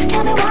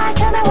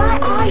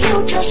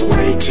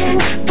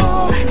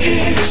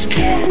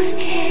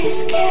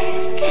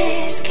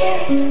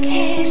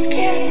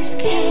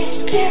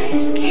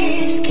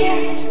 What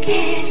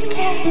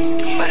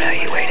are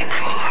you waiting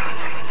for?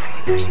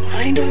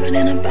 Lying dormant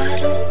in a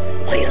bottle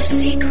while your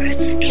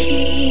secrets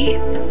keep.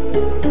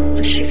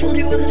 When she fooled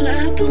you with an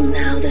apple,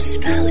 now the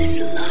spell is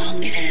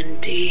long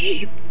and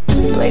deep.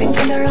 Bleeding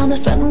finger on the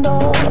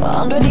spindle,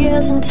 100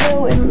 years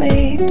until we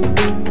meet.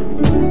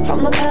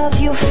 From the path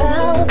you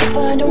fell to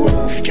find a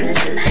wolf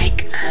dressed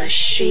like a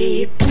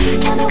sheep.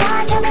 Tell me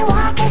why can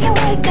you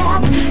wake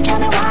up? Tell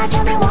me why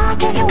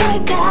can you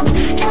wake up?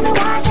 Tell me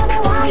why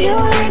you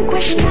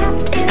relinquish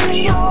trapped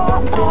in your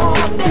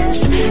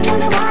office. Tell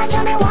me why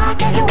can you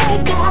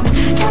wake up?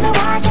 Tell me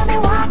why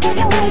can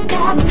you wake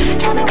up?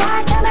 Tell me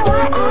why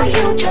are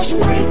you just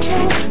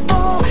waiting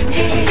for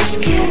his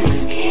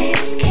kiss?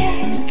 His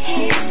kiss, his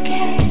kiss,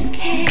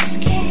 his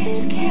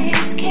kiss,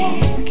 his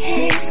kiss,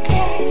 his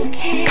kiss,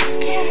 his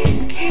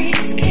kiss,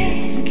 his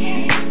kiss,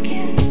 his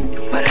kiss.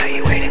 What are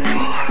you waiting for?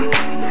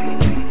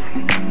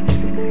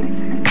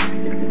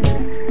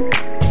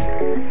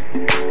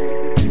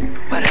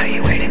 What are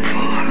you waiting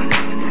for?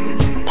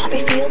 Poppy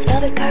fields,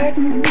 velvet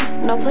curtain,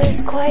 no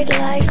place quite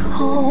like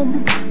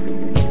home.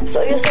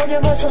 So you sold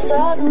your voice for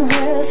certain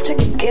risk to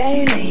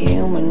gain a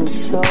human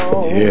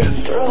soul.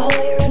 Yes. Through a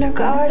hole you're in her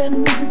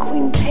garden,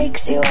 queen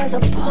takes you as a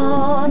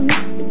pawn.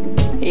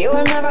 You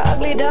were never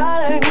ugly,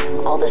 darling.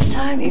 All this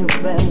time you've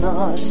been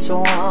a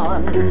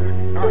swan.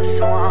 A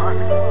swan,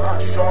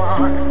 a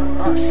swan,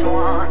 a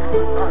swan,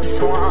 a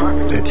swan.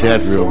 That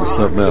chat room was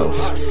something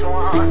else.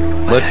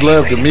 Much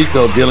love to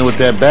Miko dealing with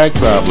that back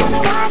problem.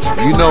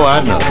 You know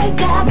I know.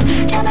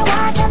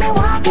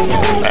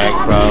 Back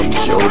problem,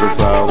 shoulder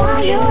problem.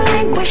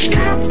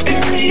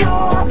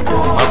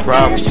 My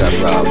problems have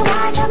problems.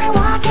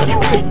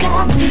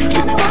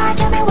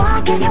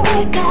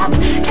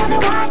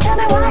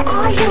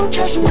 Are you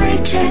just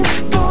waiting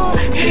for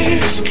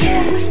his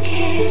kiss?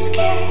 His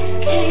kiss,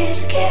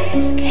 his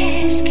kiss,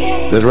 his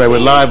kiss. That's right, we're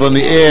live on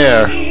the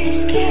air.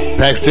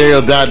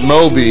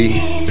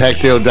 Paxstereo.mobi,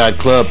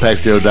 Paxstereo.club,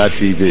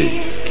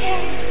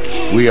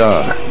 Paxstereo.tv. We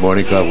are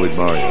Morning Coffee with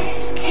Mario.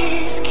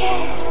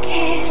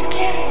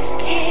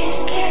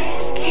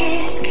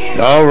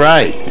 All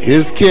right,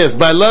 His Kiss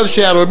by Love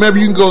Shadow. Remember,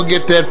 you can go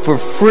get that for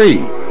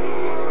free.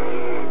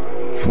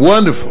 It's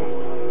wonderful.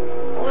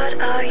 What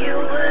are you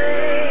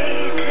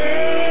waiting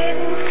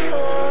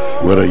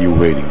for? What are you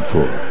waiting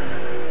for?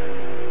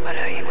 What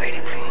are you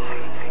waiting for?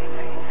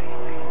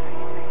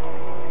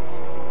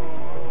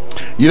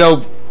 You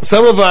know,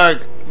 some of our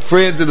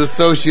friends and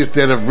associates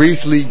that have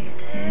recently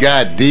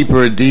got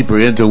deeper and deeper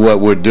into what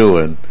we're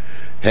doing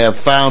have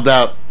found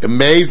out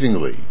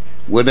amazingly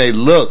when they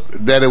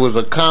looked that it was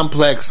a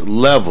complex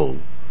level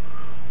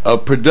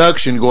of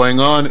production going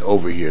on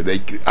over here.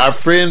 Our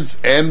friends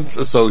and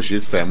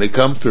associates, family,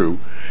 come through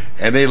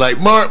and they like,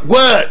 Mark,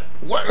 what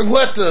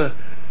the,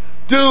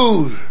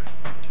 dude,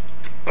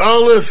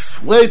 all this,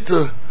 what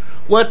the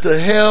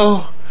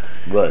hell?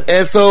 Right.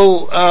 And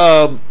so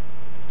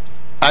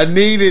I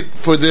needed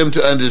for them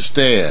to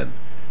understand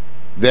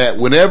that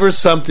whenever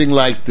something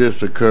like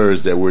this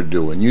occurs that we're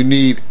doing, you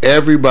need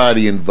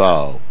everybody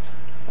involved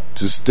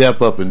to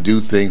step up and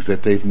do things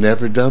that they've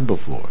never done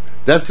before.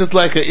 That's just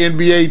like an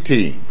NBA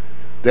team.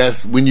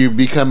 That's when you're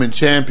becoming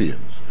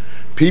champions.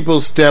 People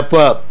step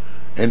up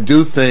and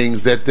do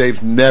things that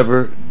they've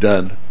never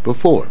done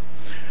before.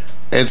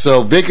 And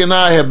so Vic and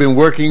I have been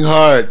working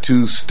hard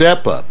to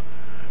step up.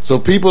 So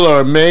people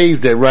are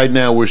amazed that right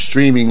now we're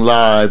streaming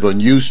live on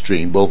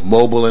Ustream, both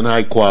mobile and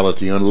high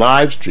quality, on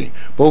live stream,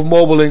 both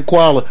mobile and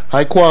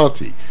high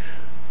quality.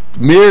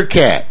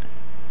 Meerkat,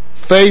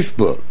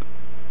 Facebook,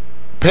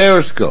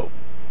 Periscope.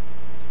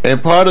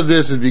 And part of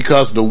this is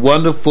because of the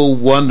wonderful,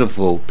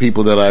 wonderful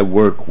people that I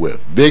work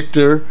with.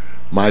 Victor,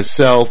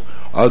 myself,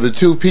 are the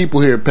two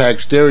people here at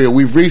Pax Stereo.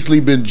 We've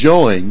recently been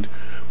joined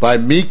by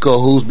Miko,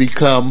 who's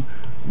become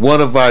one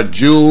of our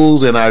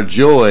jewels and our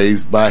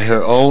joys by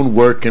her own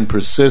work and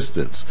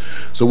persistence.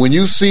 So when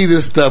you see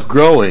this stuff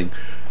growing,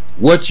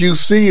 what you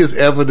see is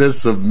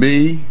evidence of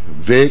me,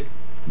 Vic,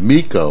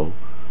 Miko,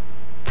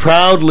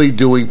 proudly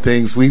doing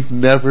things we've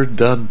never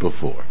done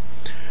before.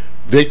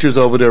 Victor's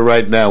over there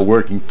right now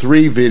working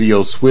 3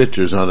 video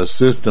switchers on a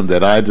system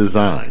that I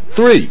designed.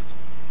 3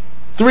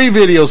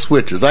 video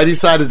switchers. I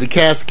decided to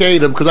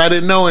cascade them because I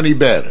didn't know any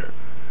better.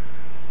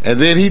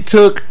 And then he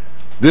took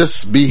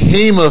this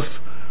behemoth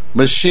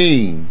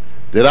machine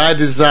that I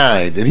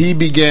designed and he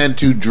began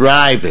to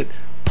drive it,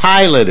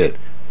 pilot it,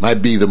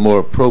 might be the more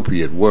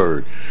appropriate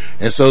word.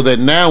 And so that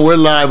now we're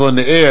live on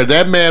the air.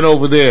 That man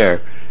over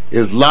there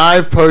is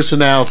live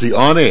personality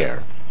on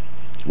air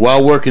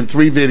while working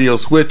 3 video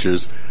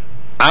switchers.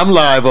 I'm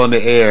live on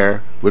the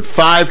air with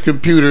 5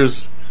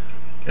 computers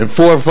and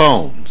 4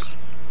 phones.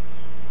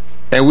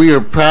 And we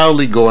are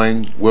proudly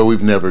going where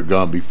we've never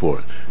gone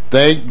before.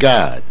 Thank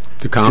God.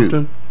 To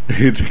Compton?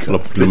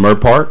 To Lemur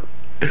Park?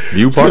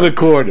 View Park? To the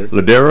corner.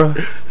 Ladera?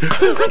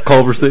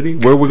 Culver City?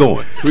 Where are we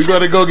going? We're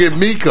going to go get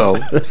Miko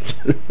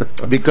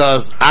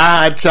because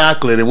I Hot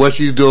Chocolate and what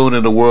she's doing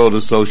in the world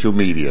of social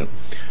media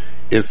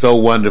is so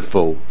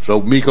wonderful.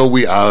 So Miko,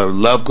 our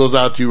love goes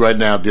out to you right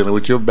now dealing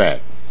with your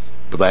back.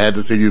 but I had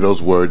to send you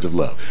those words of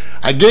love.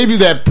 I gave you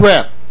that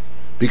prep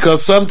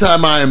because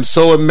sometimes I am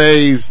so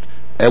amazed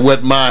at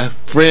what my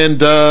friend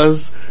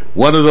does.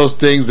 One of those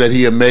things that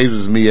he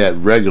amazes me at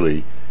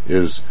regularly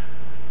is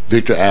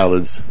Victor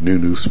Allen's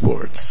New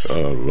Sports.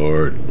 Oh,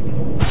 Lord.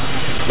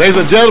 Ladies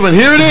and gentlemen,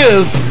 here it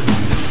is.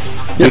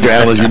 Victor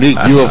Allen's unique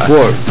U.F.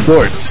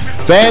 Sports.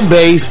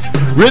 Fan-based,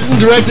 written,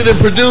 directed, and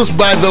produced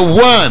by the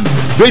one,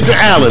 Victor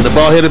Allen, the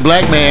bald-headed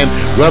black man.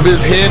 Rub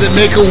his head and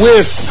make a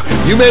wish.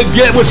 You may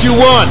get what you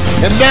want.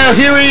 And now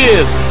here he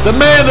is, the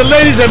man the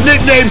ladies have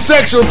nicknamed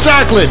Sexual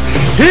Chocolate.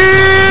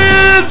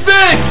 Here's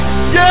Vic!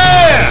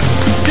 Yeah!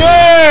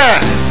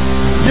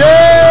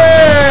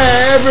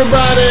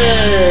 Everybody!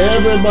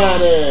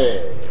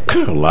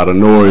 A lot of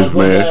noise,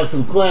 man. Have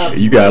some claps.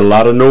 You got a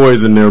lot of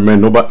noise in there,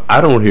 man. Nobody. I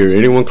don't hear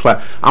anyone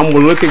clap. I'm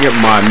looking at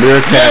my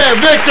Meerkat. Yeah,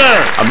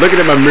 Victor! I'm looking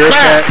at my Meerkat.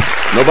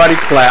 Claps. Nobody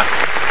clap.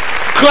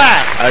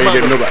 I didn't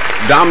get nobody.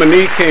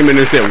 Dominique came in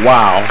and said,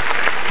 "Wow,"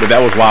 but that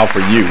was wow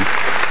for you.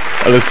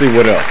 Let's see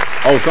what else.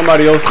 Oh,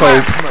 somebody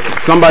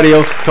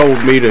else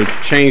told me to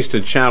change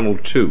to channel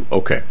 2.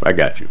 Okay, I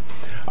got you.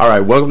 All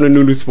right, welcome to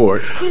New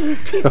Sports.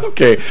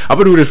 Okay, I'm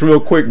going to do this real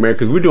quick, man,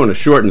 because we're doing a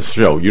shortened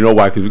show. You know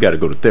why? Because we got to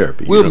go to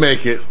therapy. We'll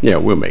make it. Yeah,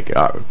 we'll make it.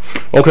 All right.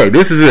 Okay,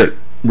 this is it.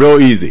 Real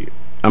easy.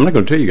 I'm not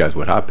going to tell you guys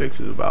what Hot Picks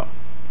is about,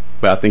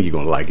 but I think you're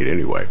going to like it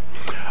anyway.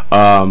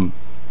 The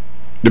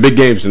big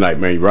games tonight,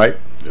 man, right?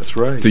 That's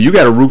right. So you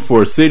got to root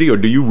for a city, or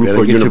do you root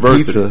for a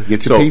university?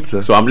 Get your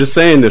pizza. So I'm just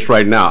saying this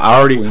right now.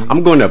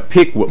 I'm going to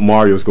pick what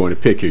Mario's going to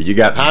pick here. You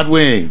got hot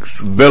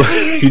wings.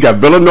 You got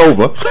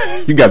Villanova.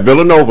 You got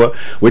Villanova,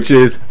 which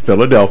is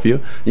Philadelphia.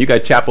 You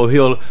got Chapel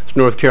Hill,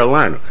 North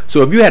Carolina.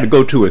 So if you had to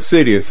go to a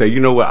city and say, you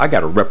know what, I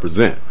got to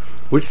represent.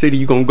 Which city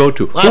you gonna go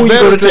to? I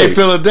better say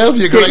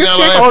Philadelphia because I got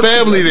all that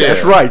family there.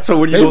 That's right. So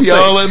what are you gonna say? They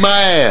be all in my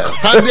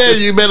ass. How dare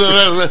you?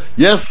 Better.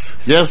 Yes,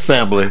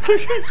 family.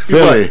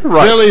 Philly.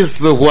 Right. Philly's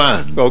the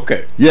one.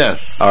 Okay.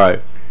 Yes. All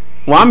right.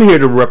 Well, I'm here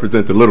to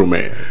represent the little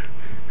man.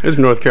 It's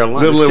North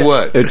Carolina. Little in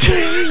what?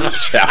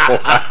 Chapel.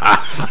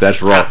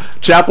 That's wrong.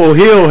 Chapel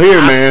Hill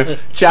here, man.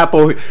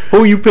 Chapel.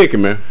 Who you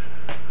picking, man?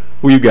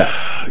 Who you got?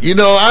 You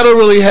know, I don't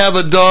really have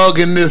a dog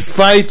in this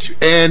fight.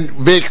 And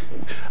Vic,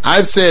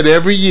 I've said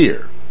every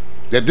year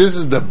that this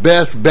is the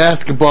best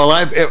basketball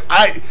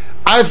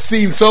I've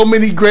seen. So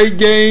many great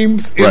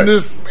games in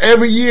this.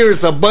 Every year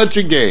it's a bunch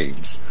of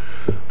games,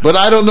 but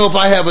I don't know if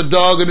I have a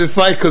dog in this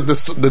fight because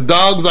the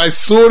dogs I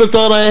sort of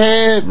thought I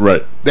had,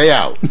 they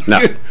out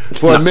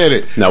for a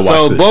minute. Now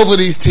so this. Both of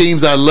these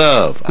teams I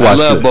love. I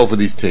love both of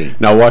these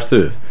teams. Now watch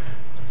this.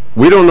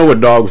 We don't know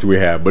what dogs we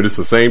have, but it's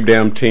the same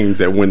damn teams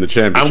that win the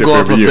championship every year.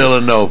 I'm going for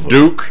Villanova.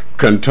 Duke,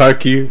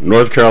 Kentucky,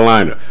 North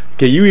Carolina.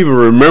 Can you even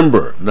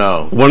remember?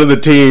 No. One of the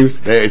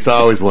teams. It's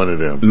always one of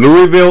them.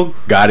 Louisville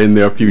got in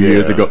there a few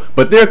years ago,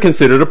 but they're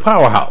considered a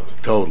powerhouse.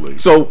 Totally.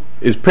 So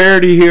is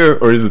parity here,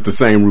 or is it the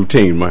same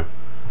routine, man?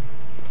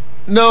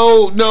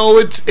 No,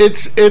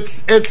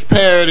 it's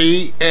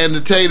parity, and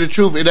to tell you the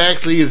truth, it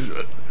actually is.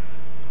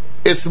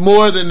 It's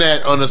more than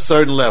that on a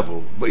certain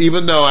level. But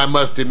even though I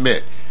must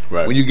admit,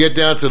 when you get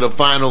down to the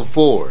Final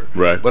Four,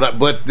 but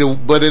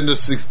in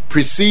the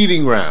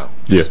preceding round,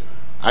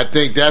 I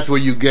think that's where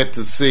you get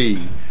to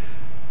see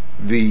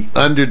the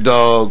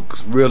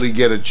underdogs really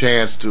get a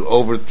chance to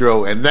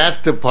overthrow, and that's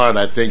the part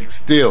I think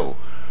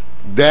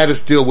that is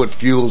still what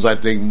fuels I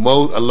think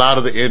a lot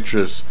of the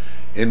interest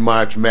in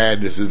March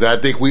Madness is that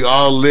I think we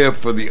all live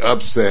for the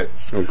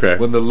upsets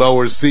when the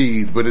lower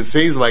seeds, but it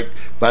seems like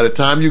by the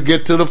time you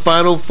get to the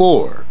Final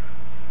Four,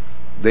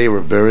 they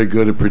were very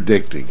good at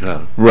predicting,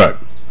 huh? Right.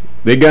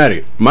 They got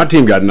it. My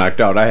team got knocked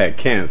out. I had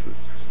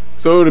Kansas.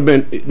 So it would have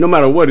been, no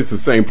matter what, it's the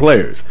same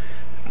players.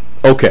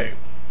 Okay.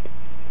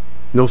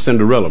 No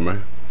Cinderella,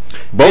 man.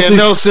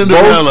 No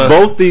Cinderella.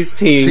 Both these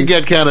teams. She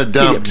got kind of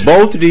dumped.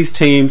 Both of these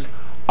teams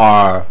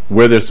are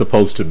where they're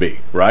supposed to be,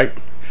 right?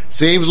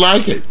 Seems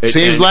like it.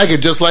 Seems like it,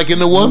 just like in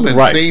the woman.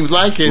 Right. Seems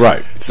like it.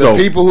 Right. The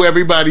people who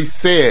everybody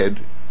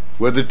said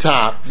were the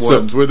top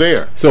ones were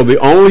there. So the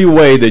only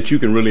way that you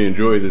can really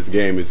enjoy this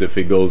game is if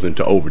it goes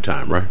into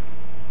overtime, right?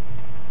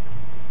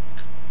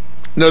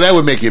 No, that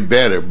would make it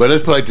better. But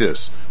let's play like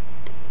this.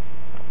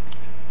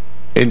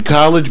 In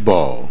college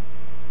ball,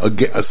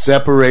 a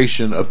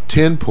separation of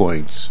 10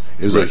 points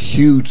is a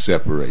huge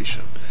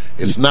separation.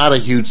 It's not a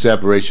huge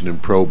separation in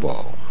pro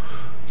ball.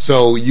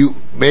 So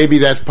maybe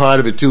that's part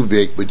of it too,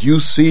 Vic. But you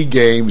see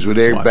games where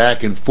they're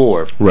back and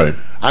forth. Right.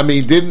 I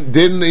mean,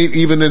 didn't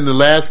even in the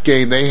last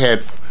game they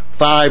had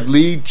 5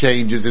 lead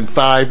changes in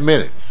 5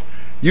 minutes.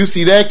 You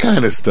see that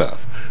kind of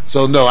stuff.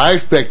 So no, I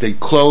expect a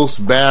close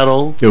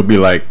battle. It'll be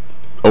like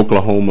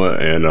Oklahoma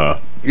and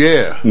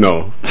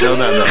No.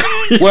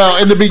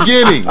 Well, in the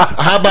beginnings,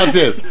 how about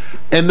this?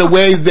 In the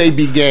ways they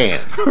began,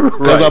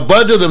 because a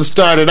bunch of them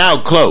started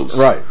out close.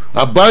 Right.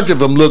 A bunch of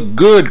them looked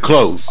good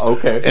close.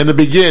 Okay. In the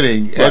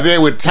beginning, and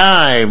then with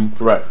time,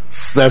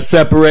 that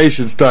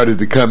separation started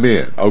to come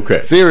in.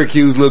 Okay.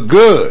 Syracuse looked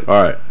good.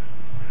 All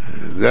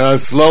right.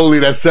 Slowly,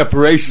 that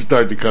separation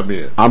started to come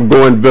in. I'm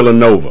going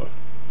Villanova.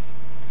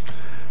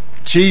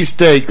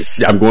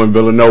 Cheesesteaks. I'm going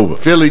Villanova.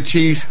 Philly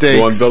cheesesteaks.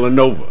 Going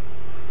Villanova.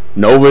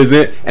 Nova is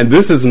it, and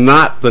this is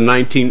not the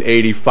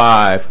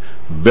 1985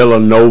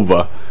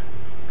 Villanova,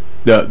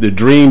 the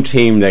dream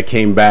team that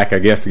came back, I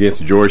guess,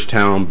 against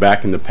Georgetown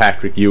back in the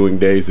Patrick Ewing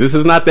days. This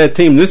is not that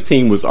team. This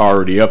team was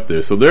already up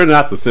there, so they're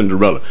not the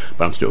Cinderella.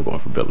 But I'm still going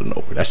for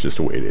Villanova. That's just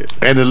the way it is.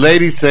 And the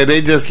ladies say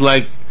they just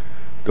like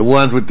the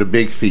ones with the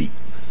big feet.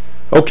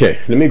 Okay,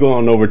 let me go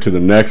on over to the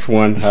next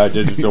one. I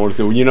just don't want to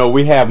say, you know,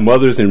 we have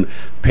mothers and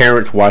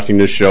parents watching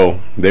this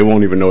show. They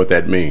won't even know what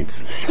that means.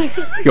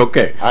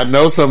 Okay. I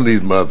know some of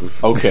these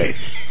mothers. Okay.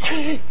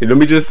 Let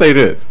me just say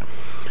this.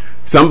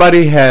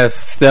 Somebody has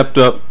stepped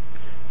up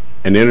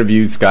and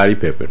interviewed Scottie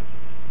Pippen,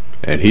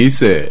 and he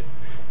said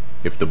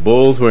if the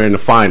Bulls were in the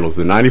finals,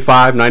 the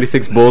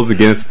 95-96 Bulls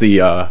against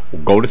the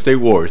Golden State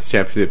Warriors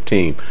championship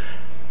team,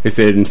 he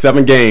said in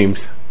 7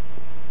 games,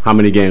 how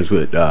many games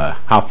would,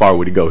 how far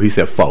would he go? He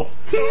said 4.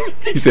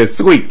 He said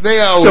sweep. They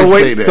always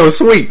say that. So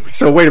sweep.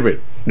 So wait a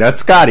minute. That's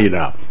Scottie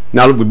now.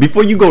 Now,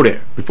 before you go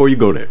there,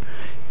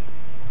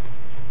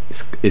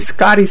 is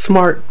Scottie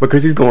smart?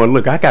 Because he's going,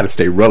 look, I got to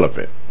stay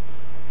relevant.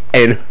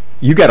 And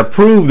you got to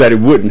prove that it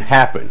wouldn't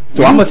happen.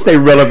 So I'm going to stay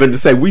relevant to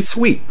say we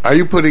sweep. Are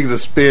you putting the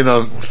spin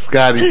on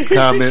Scottie's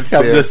comments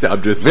there?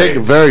 I'm just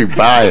saying. Very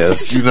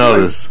biased. You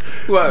notice.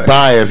 What?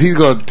 Biased. He's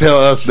going to tell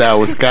us now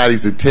what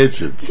Scottie's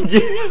intentions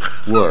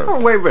were.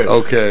 Oh, wait a minute.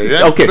 Okay.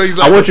 That's okay. like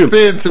I want you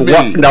spin to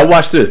me. Now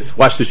watch this.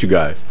 Watch this, you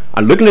guys.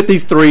 I'm looking at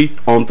these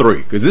 3-on-3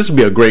 because this would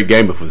be a great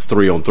game if it was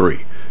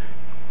 3-on-3.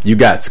 You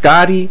got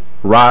Scottie,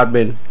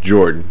 Rodman,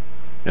 Jordan,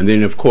 and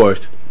then of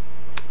course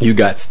you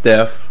got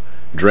Steph,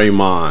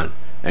 Draymond.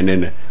 And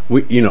then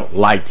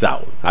lights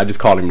out. I just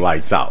call him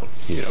lights out,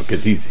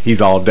 because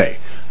he's all day.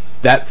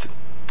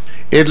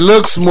 It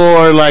looks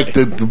more like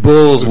the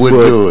Bulls would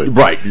do it,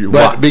 right?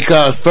 But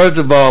because first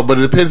of all, but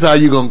it depends how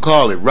you're gonna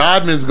call it.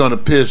 Rodman's gonna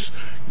piss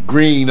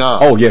Green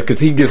off. Oh yeah, because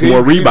he gets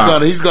more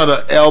rebounds. He's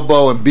gonna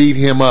elbow and beat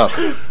him up.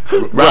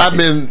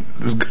 Rodman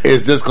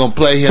is just gonna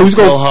play him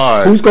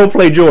hard. Who's gonna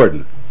play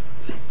Jordan?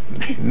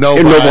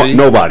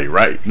 Nobody,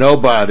 right?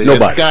 Nobody.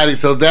 Scottie,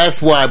 so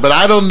that's why. But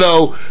I don't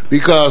know,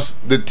 because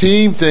the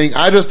team thing,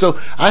 I just don't.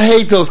 I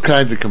hate those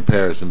kinds of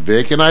comparisons,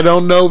 Vic, and I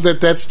don't know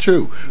that that's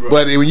true. Right.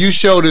 But when you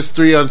show this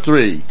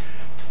 3-on-3,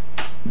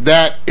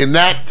 that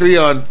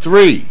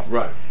 3-on-3,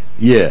 right?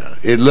 Yeah,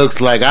 it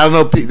looks like, I don't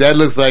know. That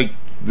looks like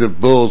the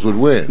Bulls would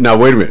win. Now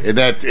wait a minute.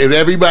 And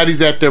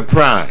everybody's at their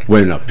prime.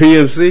 Wait a minute.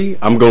 PMC,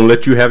 I'm going to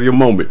let you have your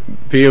moment.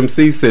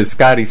 PMC says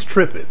Scottie's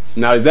tripping.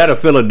 Now is that a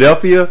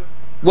Philadelphia?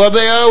 Well,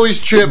 they always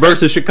trip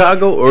versus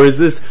Chicago, or is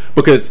this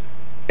because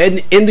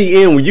in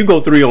the end when you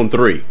go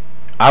 3-on-3,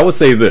 I would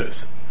say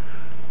this.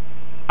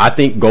 I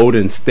think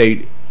Golden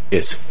State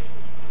is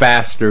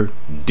faster,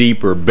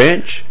 deeper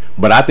bench,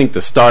 but I think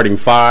the starting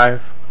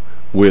 5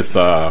 with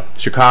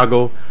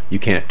Chicago, you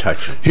can't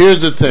touch them.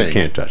 Here's the thing: you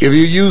can't touch if them.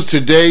 you use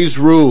today's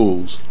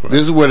rules, right.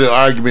 This is where the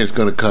argument is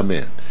going to come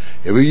in.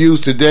 If we use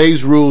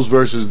today's rules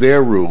versus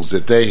their rules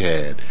that they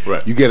had,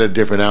 right. You get a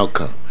different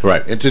outcome.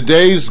 Right. In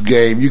today's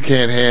game, you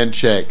can't hand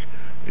check,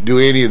 do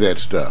any of that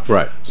stuff.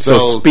 Right.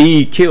 So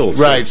speed kills.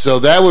 Right. So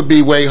that would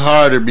be way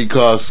harder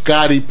because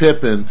Scottie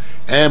Pippen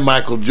and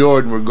Michael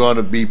Jordan were going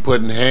to be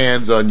putting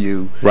hands on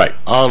you. Right.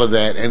 All of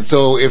that. And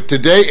so in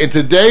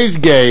today's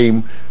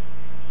game,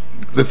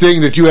 the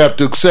thing that you have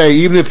to say,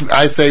 even if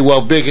I say,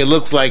 well, Vic, it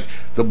looks like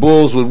the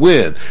Bulls would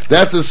win,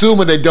 that's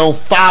assuming they don't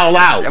foul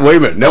out. Wait a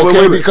minute. No, okay,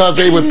 wait a minute. Because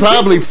they would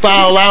probably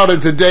foul out in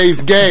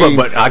today's game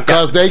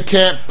because they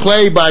can't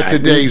play by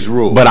today's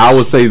rules. But I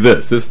will say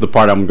this. This is the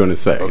part I'm going to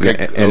say.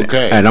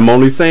 Okay. And I'm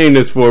only saying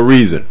this for a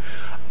reason.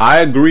 I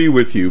agree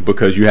with you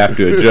because you have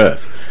to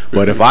adjust.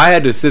 But if I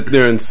had to sit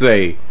there and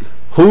say,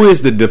 who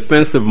is the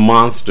defensive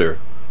monster?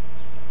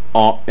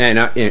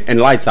 And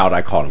lights out,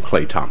 I call him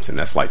Klay Thompson.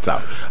 That's lights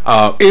out.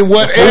 In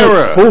what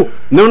era?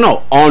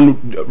 No.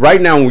 On right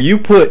now, when you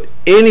put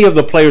any of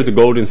the players of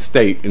Golden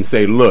State and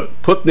say,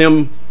 look, put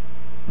them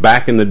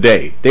back in the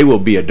day, they will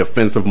be a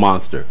defensive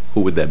monster. Who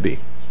would that be?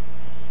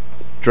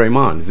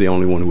 Draymond is the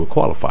only one who would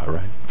qualify,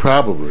 right?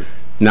 Probably.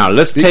 Now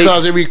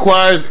because it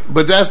requires,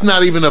 but that's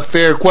not even a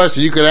fair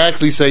question. You could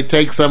actually say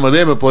take some of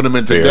them and put them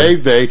in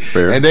today's day,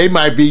 and they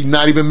might be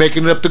not even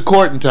making it up to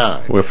court in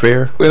time. Well,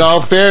 fair. In all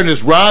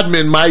fairness,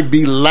 Rodman might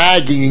be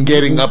lagging in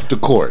getting up to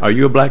court. Are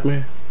you a black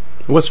man?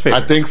 What's fair?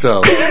 I think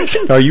so.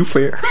 Are you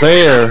fair?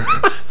 Fair,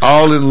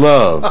 all in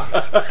love,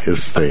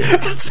 is fair.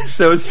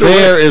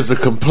 Fair is the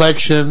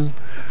complexion.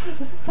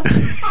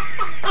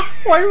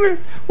 Wait a minute.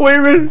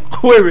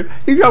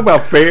 You talking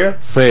about fair?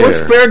 Fair.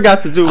 What's fair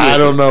got to do with it? I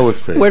don't know what's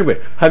fair. Wait a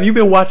minute. Have you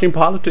been watching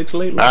politics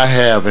lately? I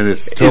have, and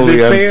it's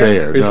totally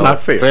unfair. It's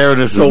not fair.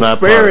 Fairness is not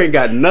fair ain't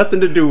got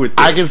nothing to do with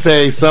this. I can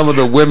say some of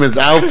the women's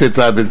outfits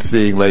I've been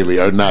seeing lately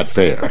are not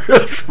fair.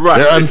 Right.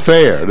 They're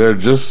unfair. They're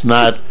just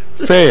not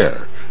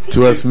fair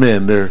to us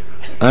men. They're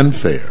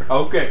unfair.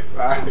 Okay. All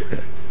right.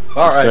 Okay.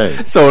 All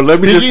right. So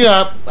let me Speaking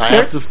up. I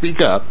have to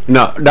speak up.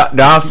 No,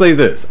 I'll say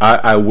this.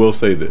 I will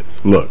say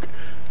this. Look,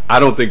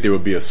 I don't think there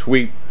would be a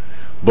sweep,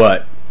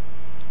 but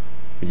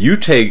you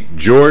take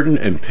Jordan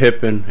and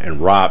Pippen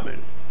and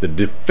Rodman the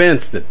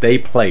defense that they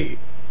played,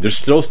 there's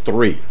those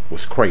three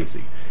was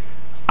crazy.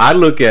 I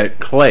look at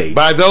Clay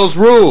by those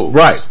rules,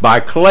 right?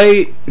 By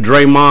Clay,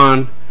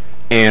 Draymond,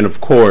 and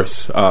of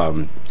course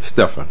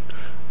Stephen.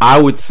 I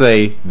would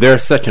say they're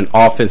such an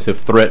offensive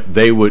threat;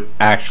 they would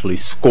actually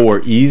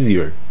score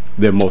easier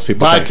than most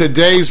people by think.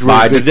 Today's rules.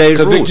 By today's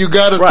rules, because you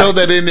got to throw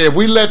that in there. If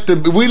we let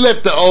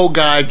the old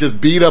guys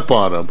just beat up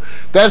on them,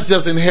 that's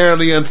just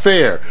inherently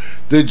unfair.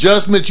 The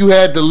adjustment you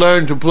had to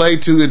learn to play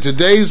to in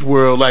today's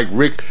world, like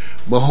Rick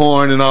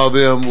Mahorn and all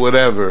them,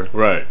 whatever,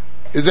 right,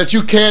 is that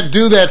you can't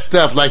do that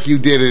stuff like you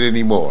did it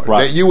anymore.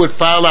 Right. That you would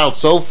foul out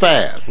so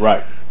fast,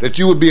 right, that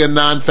you would be a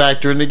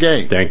non-factor in the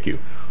game. Thank you.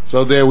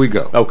 So there we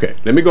go. Okay,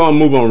 let me go and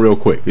move on real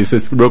quick. This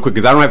is real quick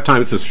because I don't have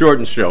time. It's a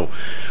shortened show.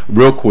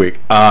 Real quick.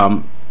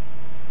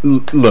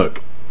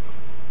 Look,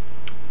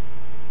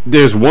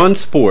 there's one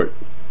sport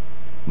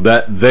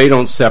that they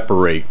don't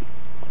separate,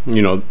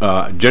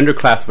 gender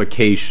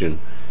classification,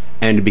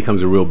 and it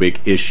becomes a real big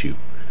issue.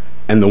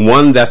 And the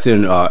one that's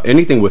in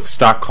anything with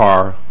stock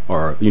car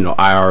or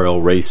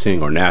IRL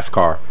racing or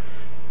NASCAR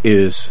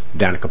is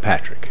Danica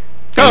Patrick.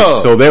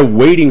 Oh, so they're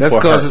waiting for her.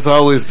 That's because it's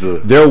always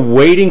they're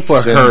waiting for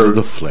her of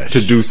the flesh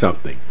to do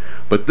something.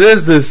 But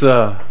there's this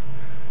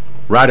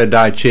ride or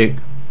die chick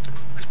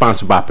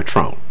sponsored by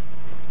Patron.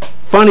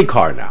 Funny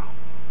car now.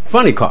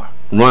 Funny car.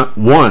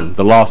 Won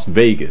the Las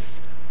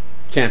Vegas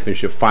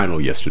championship final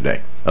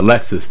yesterday.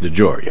 Alexis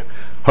DeJoria.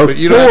 But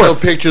you don't have no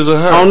pictures of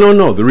her. Oh,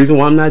 no. The reason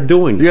why I'm not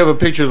doing it. You have a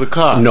picture of the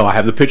car. No, I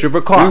have the picture of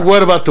her car.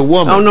 What about the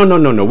woman? Oh,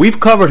 no. We've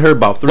covered her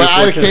about 3 or 4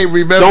 times. I can't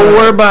remember. Don't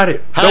worry about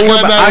it. How can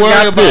I not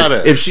worry about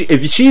it?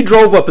 If she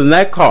drove up in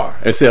that car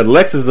and said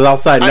Alexis is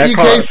outside in that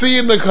car. You can't see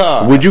in the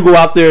car. Would you go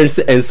out there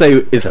and say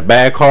it's a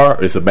bad car,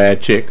 or it's a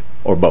bad chick,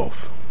 or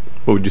both?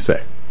 What would you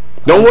say?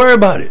 Don't worry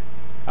about it.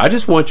 I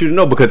just want you to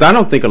know because I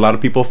don't think a lot of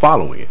people are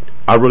following it.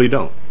 I really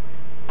don't.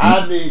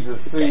 I need to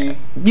see.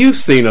 You've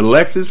seen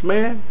Alexis,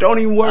 man. Don't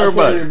even worry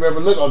about it. I can't remember.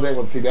 Look, they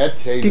will see that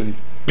change.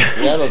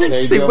 That'll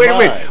change see, your wait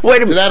mind. a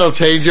minute. That'll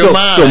change your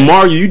mind. So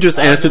Mario, you just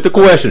answered the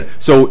question.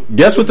 So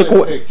guess what the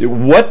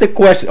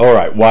question? All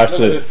right, watch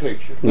this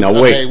picture. No,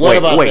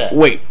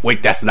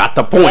 wait. That's not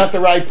the point. That's the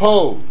right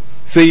pose.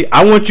 See,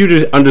 I want you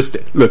to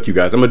understand. Look, you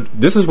guys.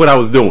 This is what I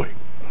was doing.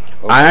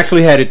 Okay. I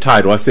actually had it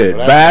titled. I said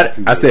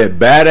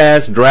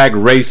badass drag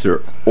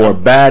racer or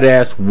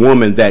badass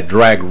woman that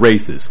drag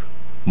races.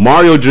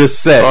 Mario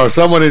just said, or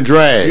someone in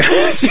drag.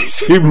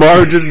 See,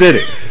 Mario just did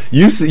it.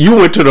 You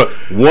went to the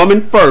woman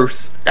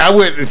first. I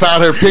went and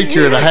found her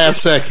picture in a half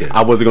second.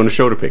 I wasn't going to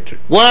show the picture.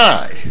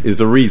 Why? Is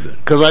the reason?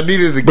 Because I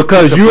needed to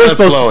because get the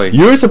blood flowing.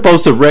 You're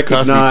supposed to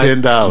recognize. Cost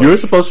me $10. You're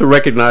supposed to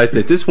recognize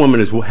that this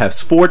woman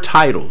has 4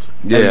 titles.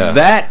 Yeah, and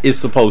that is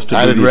supposed to.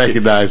 I didn't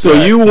recognize. So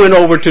you went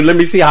over to let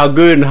me see how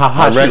good and how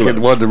hot she looked.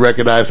 Wanted to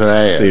recognize her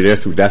ass.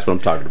 See, that's what I'm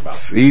talking about.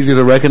 It's easy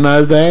to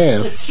recognize the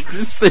ass.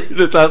 See,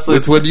 that's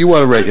what you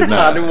want to recognize.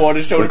 I didn't want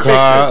to show the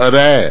car or the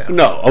ass.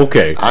 No,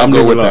 okay. I'll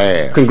go with the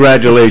ass.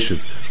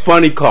 Congratulations,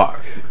 funny car.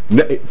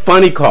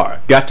 Funny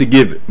car. Got to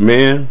give it,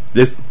 man.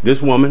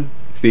 This woman.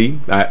 See,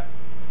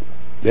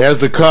 there's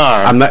the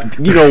car. I'm not.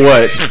 You know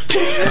what?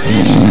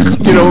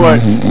 You know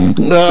what?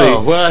 No.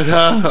 See, what?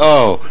 Huh?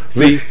 Oh,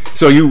 see.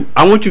 So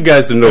I want you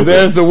guys to know.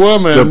 There's the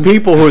woman. The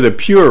people who are the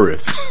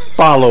purists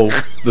follow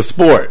the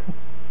sport.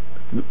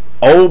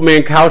 Old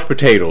man couch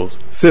potatoes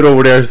sit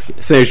over there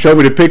saying, "Show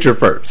me the picture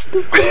first."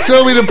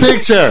 Show me the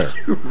picture.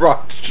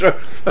 Rock.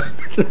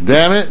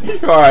 Damn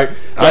it! All right,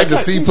 I like to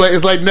see play.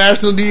 It's like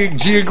National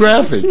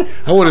Geographic.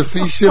 I want to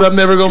see shit I'm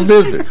never gonna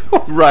visit.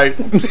 Right?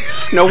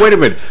 No, wait a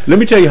minute. Let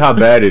me tell you how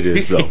bad it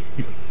is, though.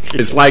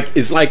 It's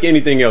like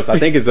anything else. I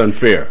think it's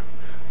unfair.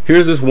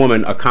 Here's this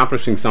woman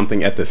accomplishing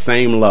something at the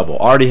same level,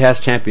 already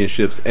has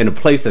championships in a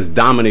place that's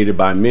dominated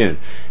by men.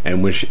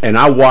 And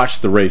I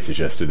watched the races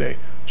yesterday.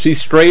 She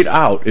straight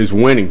out is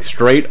winning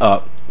straight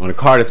up on a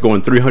car that's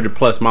going 300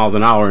 plus miles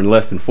an hour in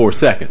less than 4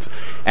 seconds.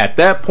 At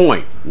that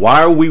point,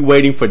 why are we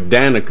waiting for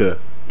Danica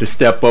to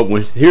step up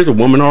when here's a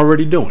woman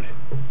already doing it?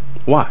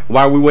 Why?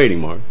 Why are we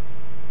waiting, Mark?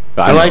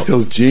 I like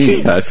those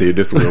jeans. I see.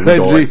 This is where we're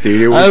going. See,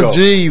 here we go. Those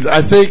jeans.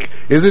 I think,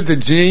 is it the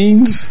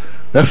jeans?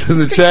 That's in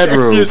the chat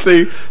room. You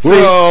see,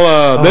 we're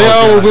all they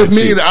all were with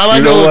me. All I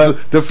know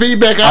is the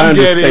feedback I'm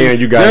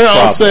getting. You guys they're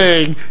all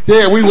saying,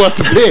 "Yeah, we want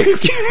the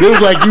pics." It was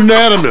like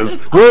unanimous.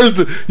 Where's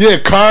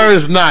the car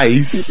is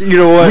nice. You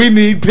know what? We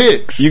need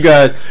pics. You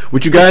guys,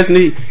 what you guys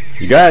need?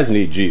 You guys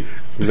need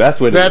Jesus. That's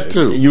what that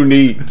too. You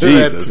need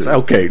Jesus.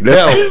 Okay.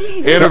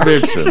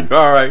 Intervention.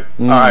 All right.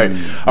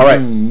 All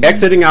right.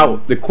 Exiting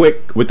out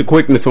with the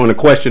quickness on the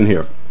question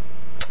here.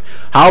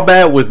 How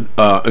bad was?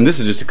 And this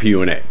is just a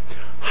Q&A.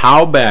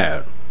 How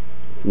bad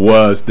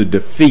was the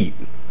defeat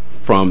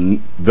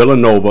from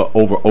Villanova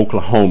over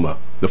Oklahoma?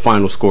 The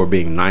final score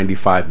being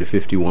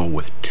 95-51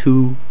 with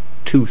two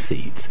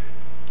seeds.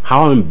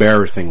 How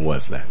embarrassing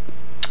was that?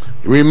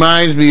 It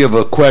reminds me of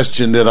a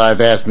question that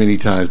I've asked many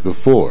times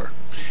before.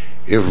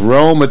 If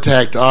Rome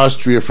attacked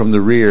Austria from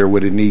the rear,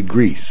 would it need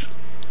Greece?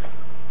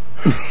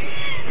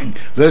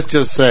 Let's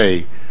just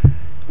say,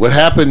 what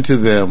happened to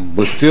them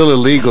was still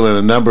illegal in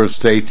a number of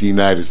states in the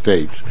United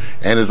States,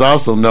 and is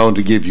also known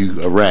to give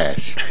you a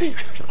rash.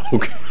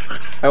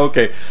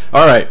 Okay.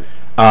 All right.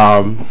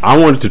 I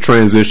wanted to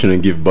transition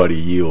and give Buddy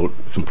Yield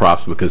some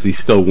props because he's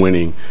still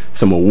winning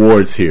some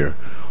awards here.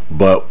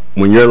 But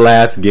when your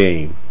last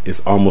game is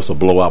almost a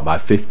blowout by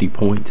 50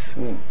 points,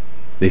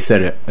 they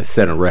set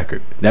a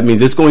record. That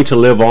means it's going to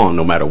live on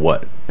no matter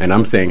what. And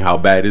I'm saying, how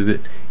bad is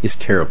it? It's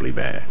terribly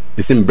bad.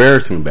 It's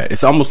embarrassing bad.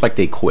 It's almost like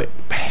they quit.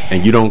 Bad.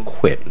 And you don't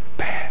quit.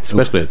 Bad.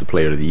 Especially as the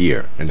player of the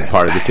year and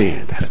part of the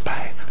team. That's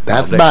bad.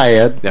 That's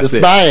bad. That's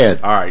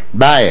bad. All right.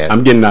 Bad.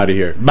 I'm getting out of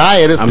here.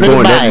 Bad. It's I'm pretty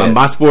going bad.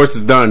 My sports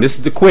is done. This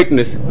is the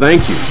quickness.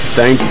 Thank you.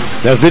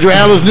 That's Victor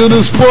Allen's New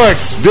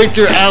Sports.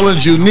 Victor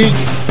Allen's unique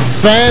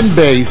fan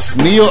base,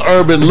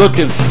 neo-urban look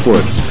at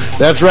sports.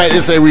 That's right.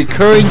 It's a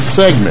recurring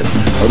segment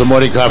of the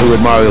Morning Coffee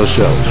with Mario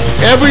show.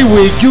 Every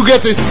week you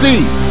get to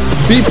see,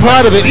 be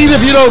part of it. Even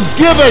if you don't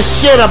give a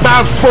shit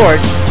about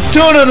sports,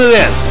 tune into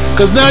this,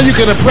 because now you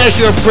can impress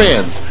your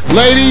friends.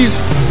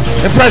 Ladies,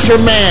 impress your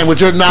man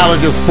with your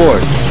knowledge of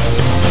sports.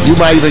 You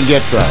might even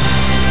get some.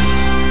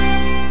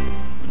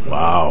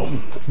 Wow.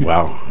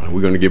 Are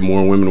we going to get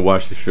more women to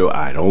watch the show?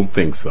 I don't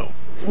think so.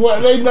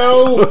 Well, they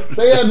know.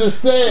 They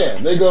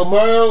understand. They go,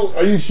 Mario,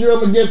 are you sure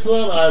I'm going to get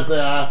some? I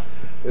say,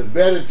 there's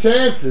better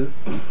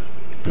chances.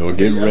 Don't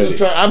get ready.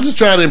 I'm just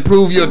trying to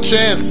improve your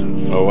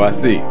chances. Oh, I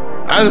see.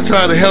 I'm just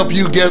trying to help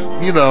you get,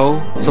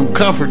 some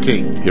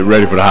comforting. Get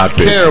ready for the hot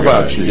picks. Care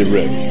about you. Get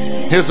ready.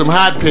 Here's some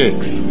hot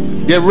picks.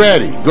 Get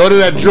ready. Go to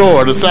that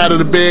drawer, the side of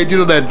the bed. You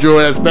know that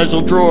drawer, that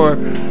special drawer.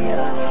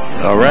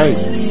 All right.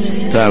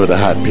 Time for the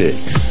hot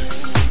picks.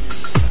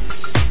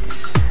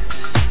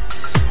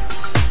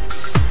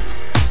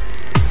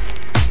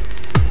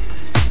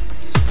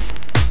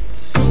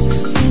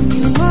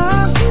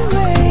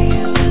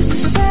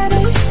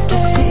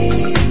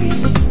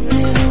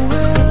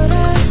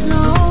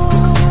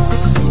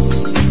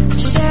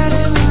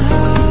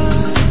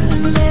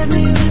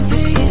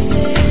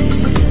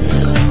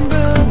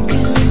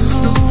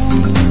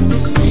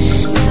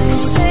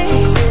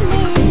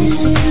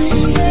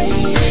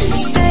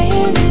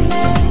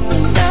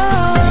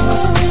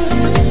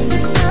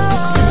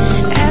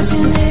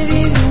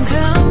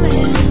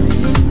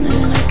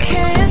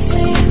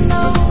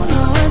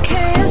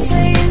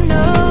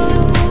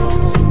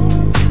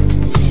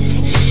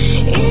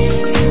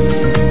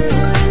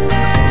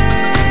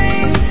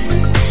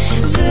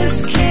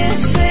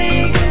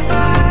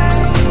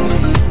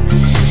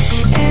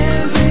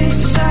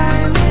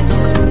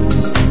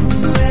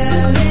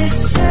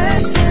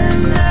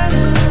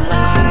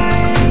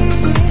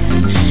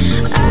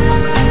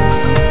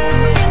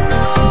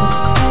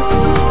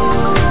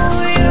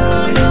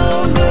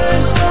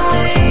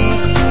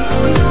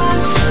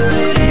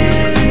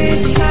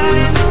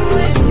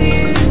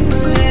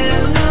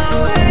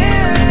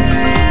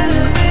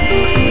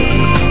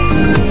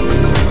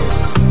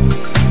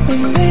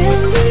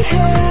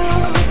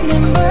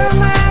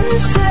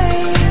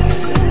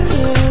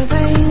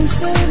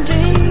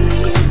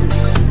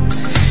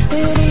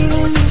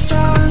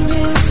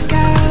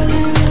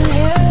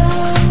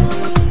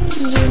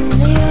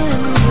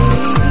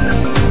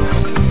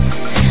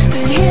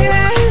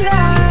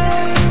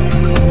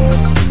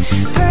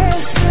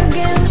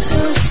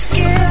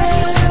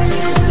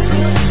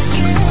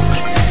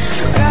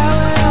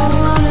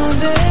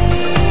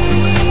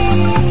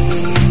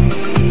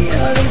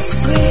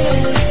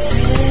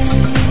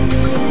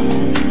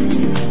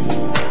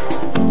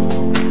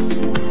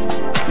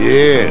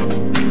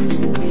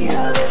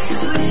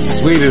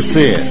 Sweet as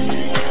sin.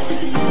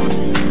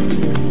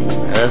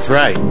 That's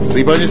right.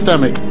 Sleep on your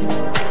stomach.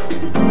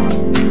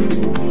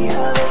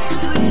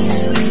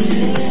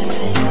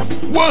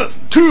 1,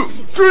 2,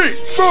 3,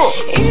 4.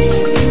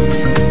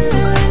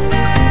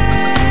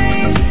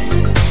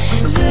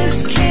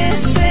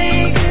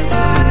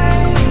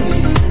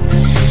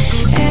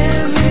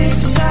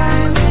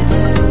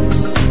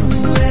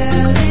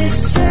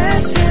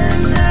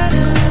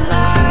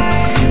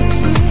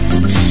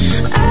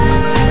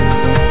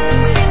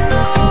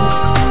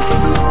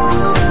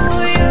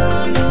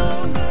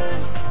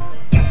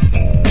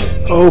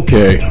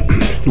 Okay,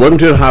 welcome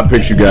to the Hot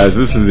Picks, you guys.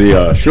 This is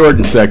the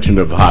shortened section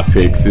of Hot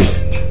Picks.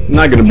 It's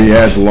not going to be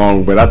as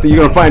long, but I think you're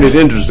going to find it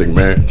interesting,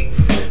 man.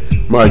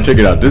 Alright, check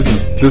it out. This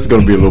is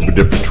going to be a little bit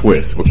different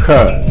twist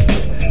because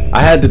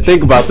I had to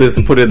think about this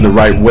and put it in the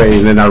right way,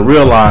 and then I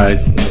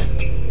realized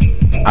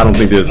I don't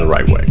think there's a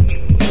right way.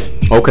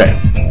 Okay.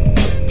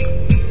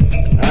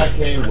 I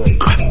can't wait.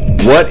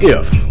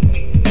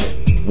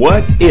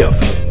 What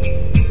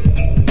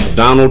if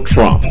Donald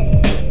Trump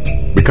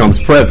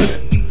becomes president?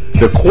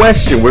 The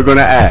question we're going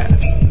to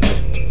ask,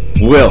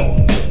 will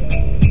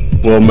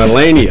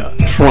Melania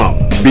Trump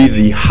be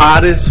the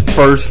hottest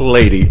first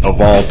lady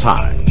of all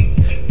time?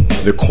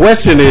 The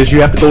question is, you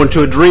have to go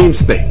into a dream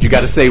state. You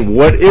got to say,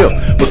 what if?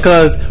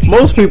 Because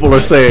most people are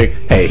saying,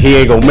 hey, he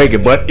ain't going to make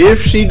it. But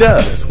if she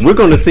does, we're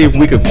going to see if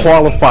we can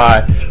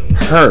qualify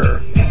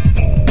her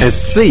and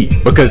see,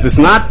 because it's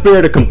not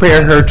fair to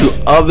compare her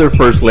to other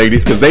first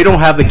ladies because they don't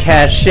have the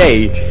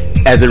cachet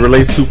as it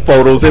relates to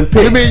photos and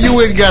pics. You mean you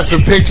went and got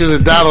some pictures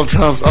of Donald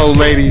Trump's old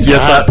ladies?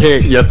 Yes,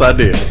 I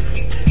did.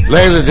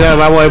 Ladies and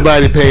gentlemen, I want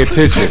everybody to pay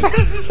attention.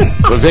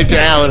 What Victor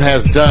Allen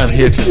has done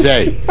here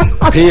today.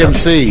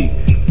 PMC,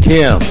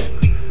 Kim,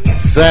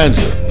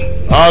 Sandra,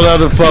 all the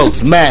other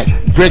folks, Mac,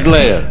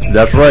 Bricklayer.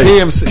 That's right.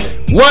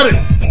 PMC. What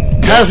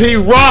has he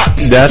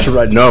rocked? That's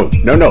right. No.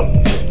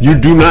 You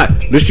do not.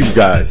 Listen, you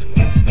guys.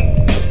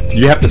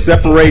 You have to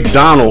separate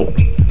Donald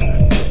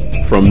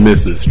from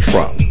Mrs.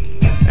 Trump.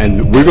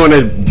 And we're going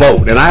to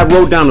vote. And I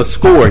wrote down a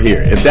score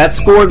here. If that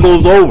score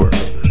goes over,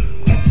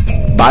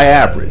 by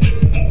average,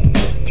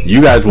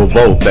 you guys will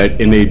vote that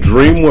in a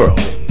dream world,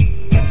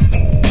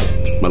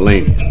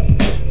 Melania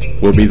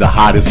will be the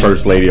hottest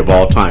first lady of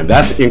all time.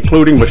 That's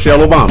including Michelle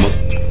Obama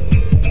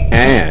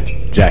and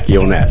Jackie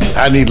Onassis.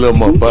 I need a little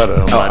more butter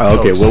on my toast.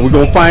 Okay, well, we're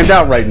going to find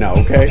out right now,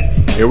 okay?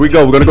 Here we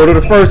go. We're going to go to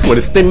the first one.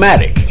 It's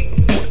thematic.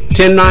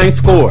 10-9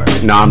 score.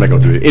 No, I'm not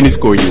going to do it. Any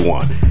score you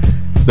want.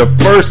 The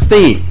first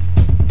theme,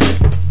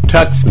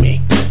 Tux Me.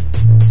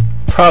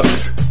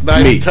 Tux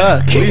nice Me.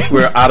 Tuck. At least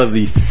we're out of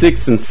the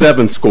 6 and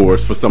 7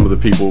 scores for some of the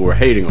people who are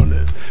hating on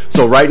this.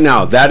 So right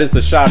now, that is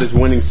the shot is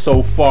winning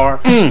so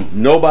far.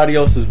 Nobody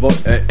else is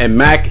voting. And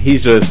Mac,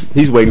 he's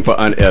waiting for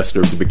Aunt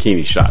Esther's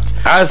bikini shots.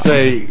 I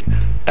say,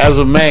 as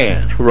a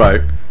man,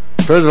 right.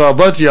 First of all, a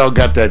bunch of y'all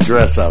got that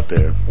dress out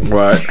there,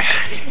 right?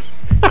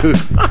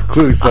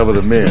 Including some of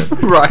the men,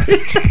 right?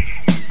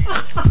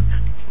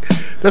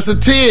 That's a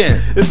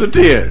 10. It's a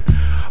 10.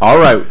 All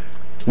right,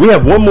 we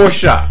have one more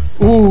shot.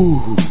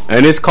 Ooh,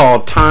 and it's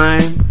called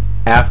Time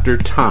After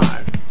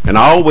Time. And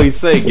I always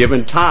say,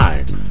 given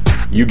time,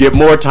 you get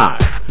more time.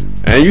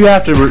 And you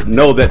have to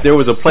know that there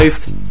was a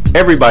place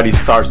everybody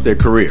starts their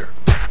career.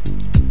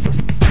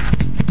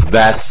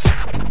 That's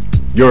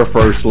your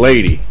first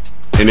lady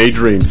in a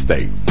dream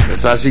state.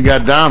 That's how she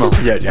got Donald.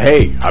 Yeah,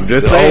 hey, I'm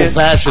just saying.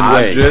 Old-fashioned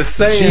way. I'm just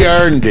saying. She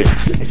earned it.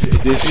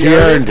 She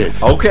earned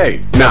it.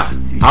 Okay, now,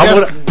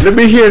 let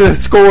me hear the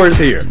scores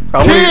here.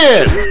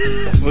 10!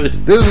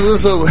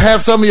 This will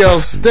have some of y'all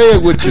stay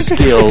with your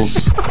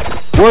skills.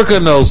 Work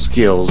on those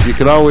skills. You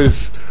can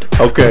always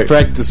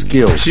perfect the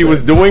skills. She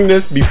was doing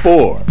this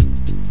before.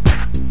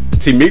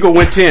 See, Migo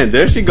went 10.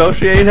 There she goes.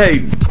 She ain't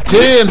hating.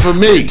 10 for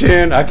me.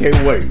 10. I can't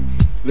wait.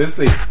 Let's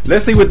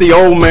see what the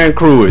old man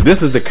crew is.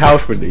 This is the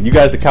couch potato. You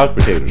guys are couch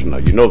potatoes now.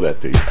 You know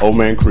that, the old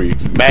man crew.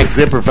 Mac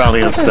Zipper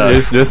finally unstuck.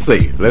 Let's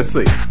see.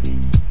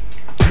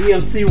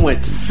 PMC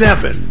went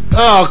 7.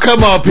 Oh,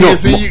 come on,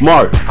 PMC. No,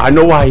 Mark, I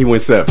know why he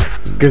went 7.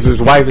 Because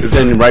his wife is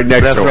standing right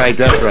next to him.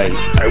 That's right.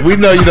 We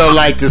know you don't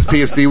like this,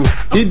 PMC.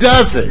 He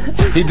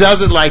doesn't. He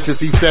doesn't like this.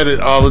 He said it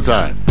all the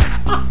time.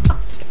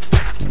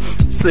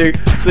 See,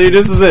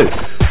 this is it.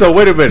 So,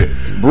 wait a minute.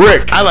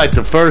 Brick. I like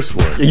the first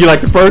one. You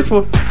like the first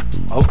one?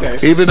 Okay.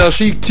 Even though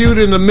she cute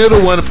in the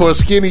middle one for a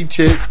skinny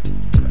chick.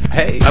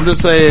 Hey. I'm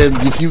just saying,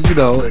 if you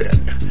know...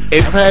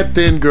 I've had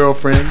thin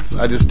girlfriends.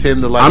 I just tend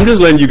to like... I'm just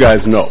letting you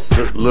guys know.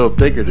 A little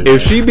thicker than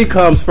If she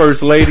becomes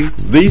first lady,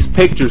 these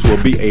pictures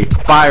will be a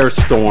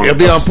firestorm. It'll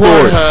be on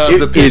Pornhub.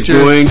 It is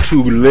going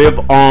to live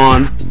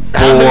on for...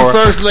 How many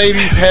first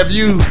ladies have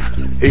you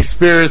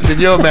experienced in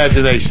your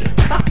imagination?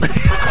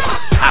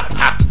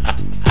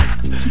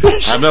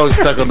 I know it's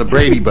stuck on the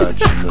Brady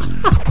Bunch and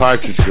the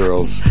Partridge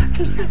Girls.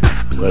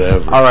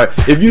 Whatever. All right.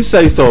 If you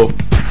say so...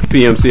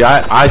 PMC,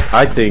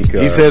 I think...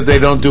 he says they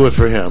don't do it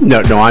for him.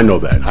 No, I know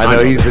that. I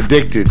know he's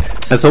addicted.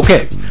 That's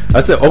okay. I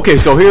said, okay,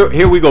 so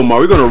here we go, Mark.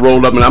 We're going to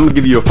roll up, and I'm going to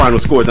give you your final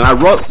scores. And I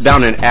wrote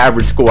down an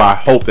average score I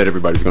hope that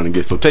everybody's going to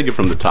get. So take it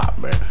from the top,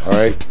 man. All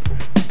right.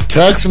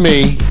 Tux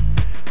Me.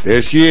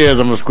 There she is.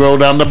 I'm going to scroll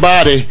down the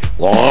body.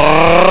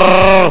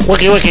 Whoa,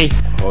 wiki.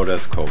 Oh,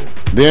 that's cold.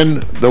 Then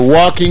the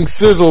walking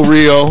sizzle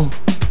reel.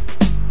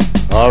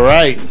 All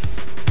right.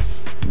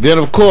 Then,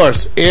 of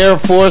course, Air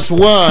Force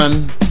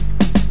One.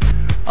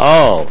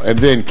 Oh, and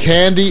then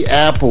Candy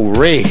Apple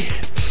Red.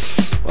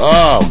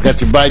 Oh, got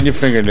you biting your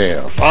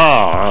fingernails.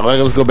 Oh,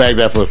 let's go back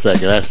there for a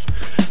second. That's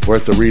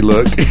worth a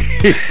relook.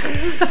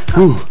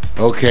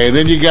 Okay,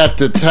 then you got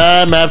the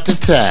Time After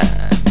Time.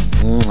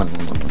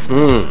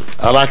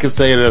 All I can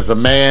say is, as a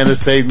man, it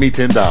saved me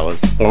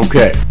 $10.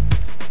 Okay.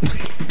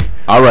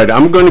 All right,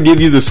 I'm going to give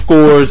you the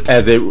scores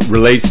as it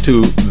relates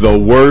to the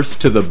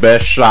worst to the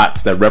best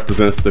shots that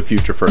represents the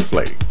future first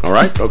lady. All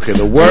right? Okay,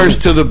 the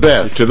worst to the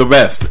best. To the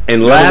best.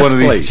 And Another last one of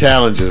place, these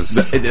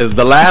challenges.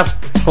 The last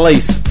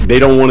place they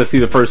don't want to see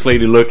the first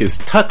lady look is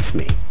Tux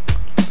Me.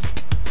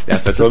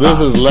 That's at the top. This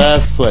is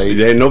last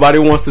place. Nobody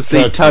wants to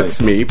see Tux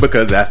Me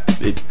because that's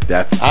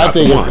I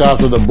think it's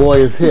because of the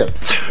boyish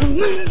hips. I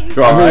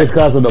think it's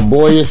because of the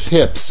boyish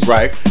hips.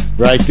 Right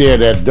there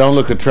that don't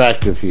look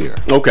attractive here.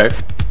 Okay.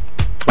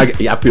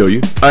 I feel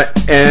you.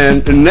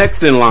 And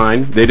next in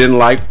line, they didn't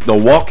like the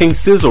walking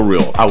sizzle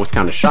reel. I was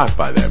kind of shocked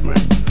by that, man.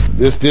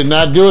 This did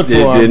not do it for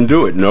him. It didn't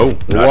do it, no.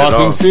 The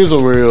walking sizzle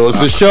reel. It's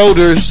the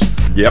shoulders.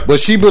 Yep. But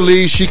she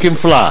believes she can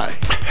fly.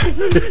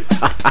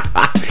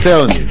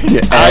 Telling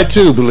you. I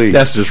too believe.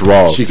 That's just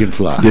wrong. She can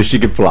fly. Yeah, she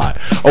can fly.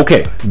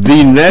 Okay,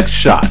 the next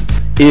shot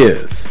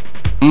is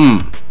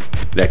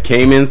that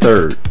came in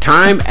third.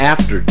 Time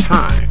after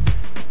time.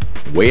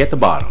 Way at the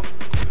bottom.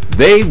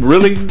 They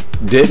really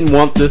didn't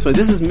want this one.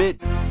 This is mid.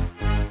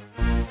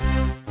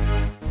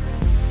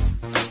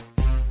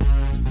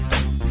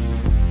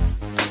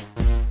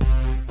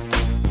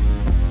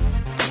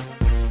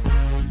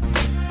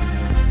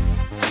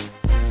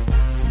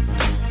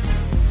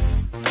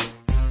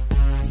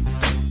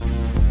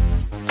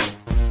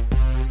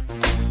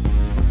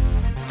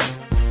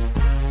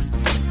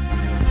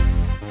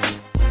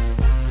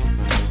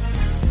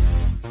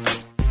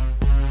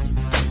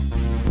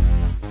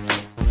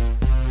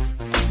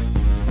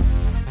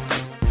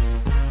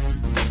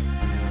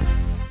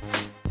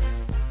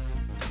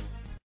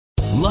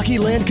 Lucky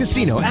Land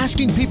Casino,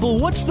 asking people,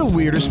 what's the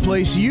weirdest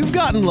place you've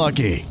gotten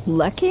lucky?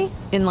 Lucky?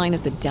 In line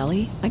at the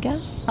deli, I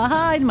guess?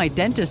 Aha, in my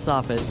dentist's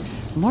office.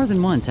 More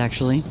than once,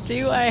 actually.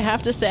 Do I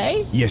have to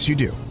say? Yes, you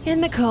do. In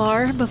the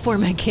car before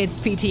my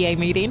kids' PTA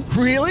meeting.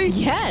 Really?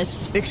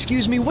 Yes.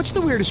 Excuse me, what's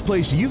the weirdest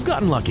place you've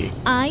gotten lucky?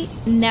 I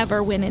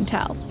never win and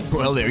tell.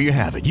 Well, there you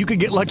have it. You can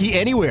get lucky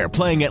anywhere,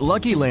 playing at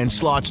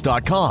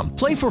LuckyLandSlots.com.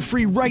 Play for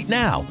free right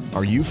now.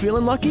 Are you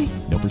feeling lucky?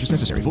 No purchase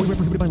necessary. Void where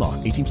prohibited by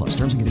law. 18+.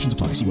 Terms and conditions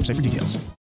apply. See website for details.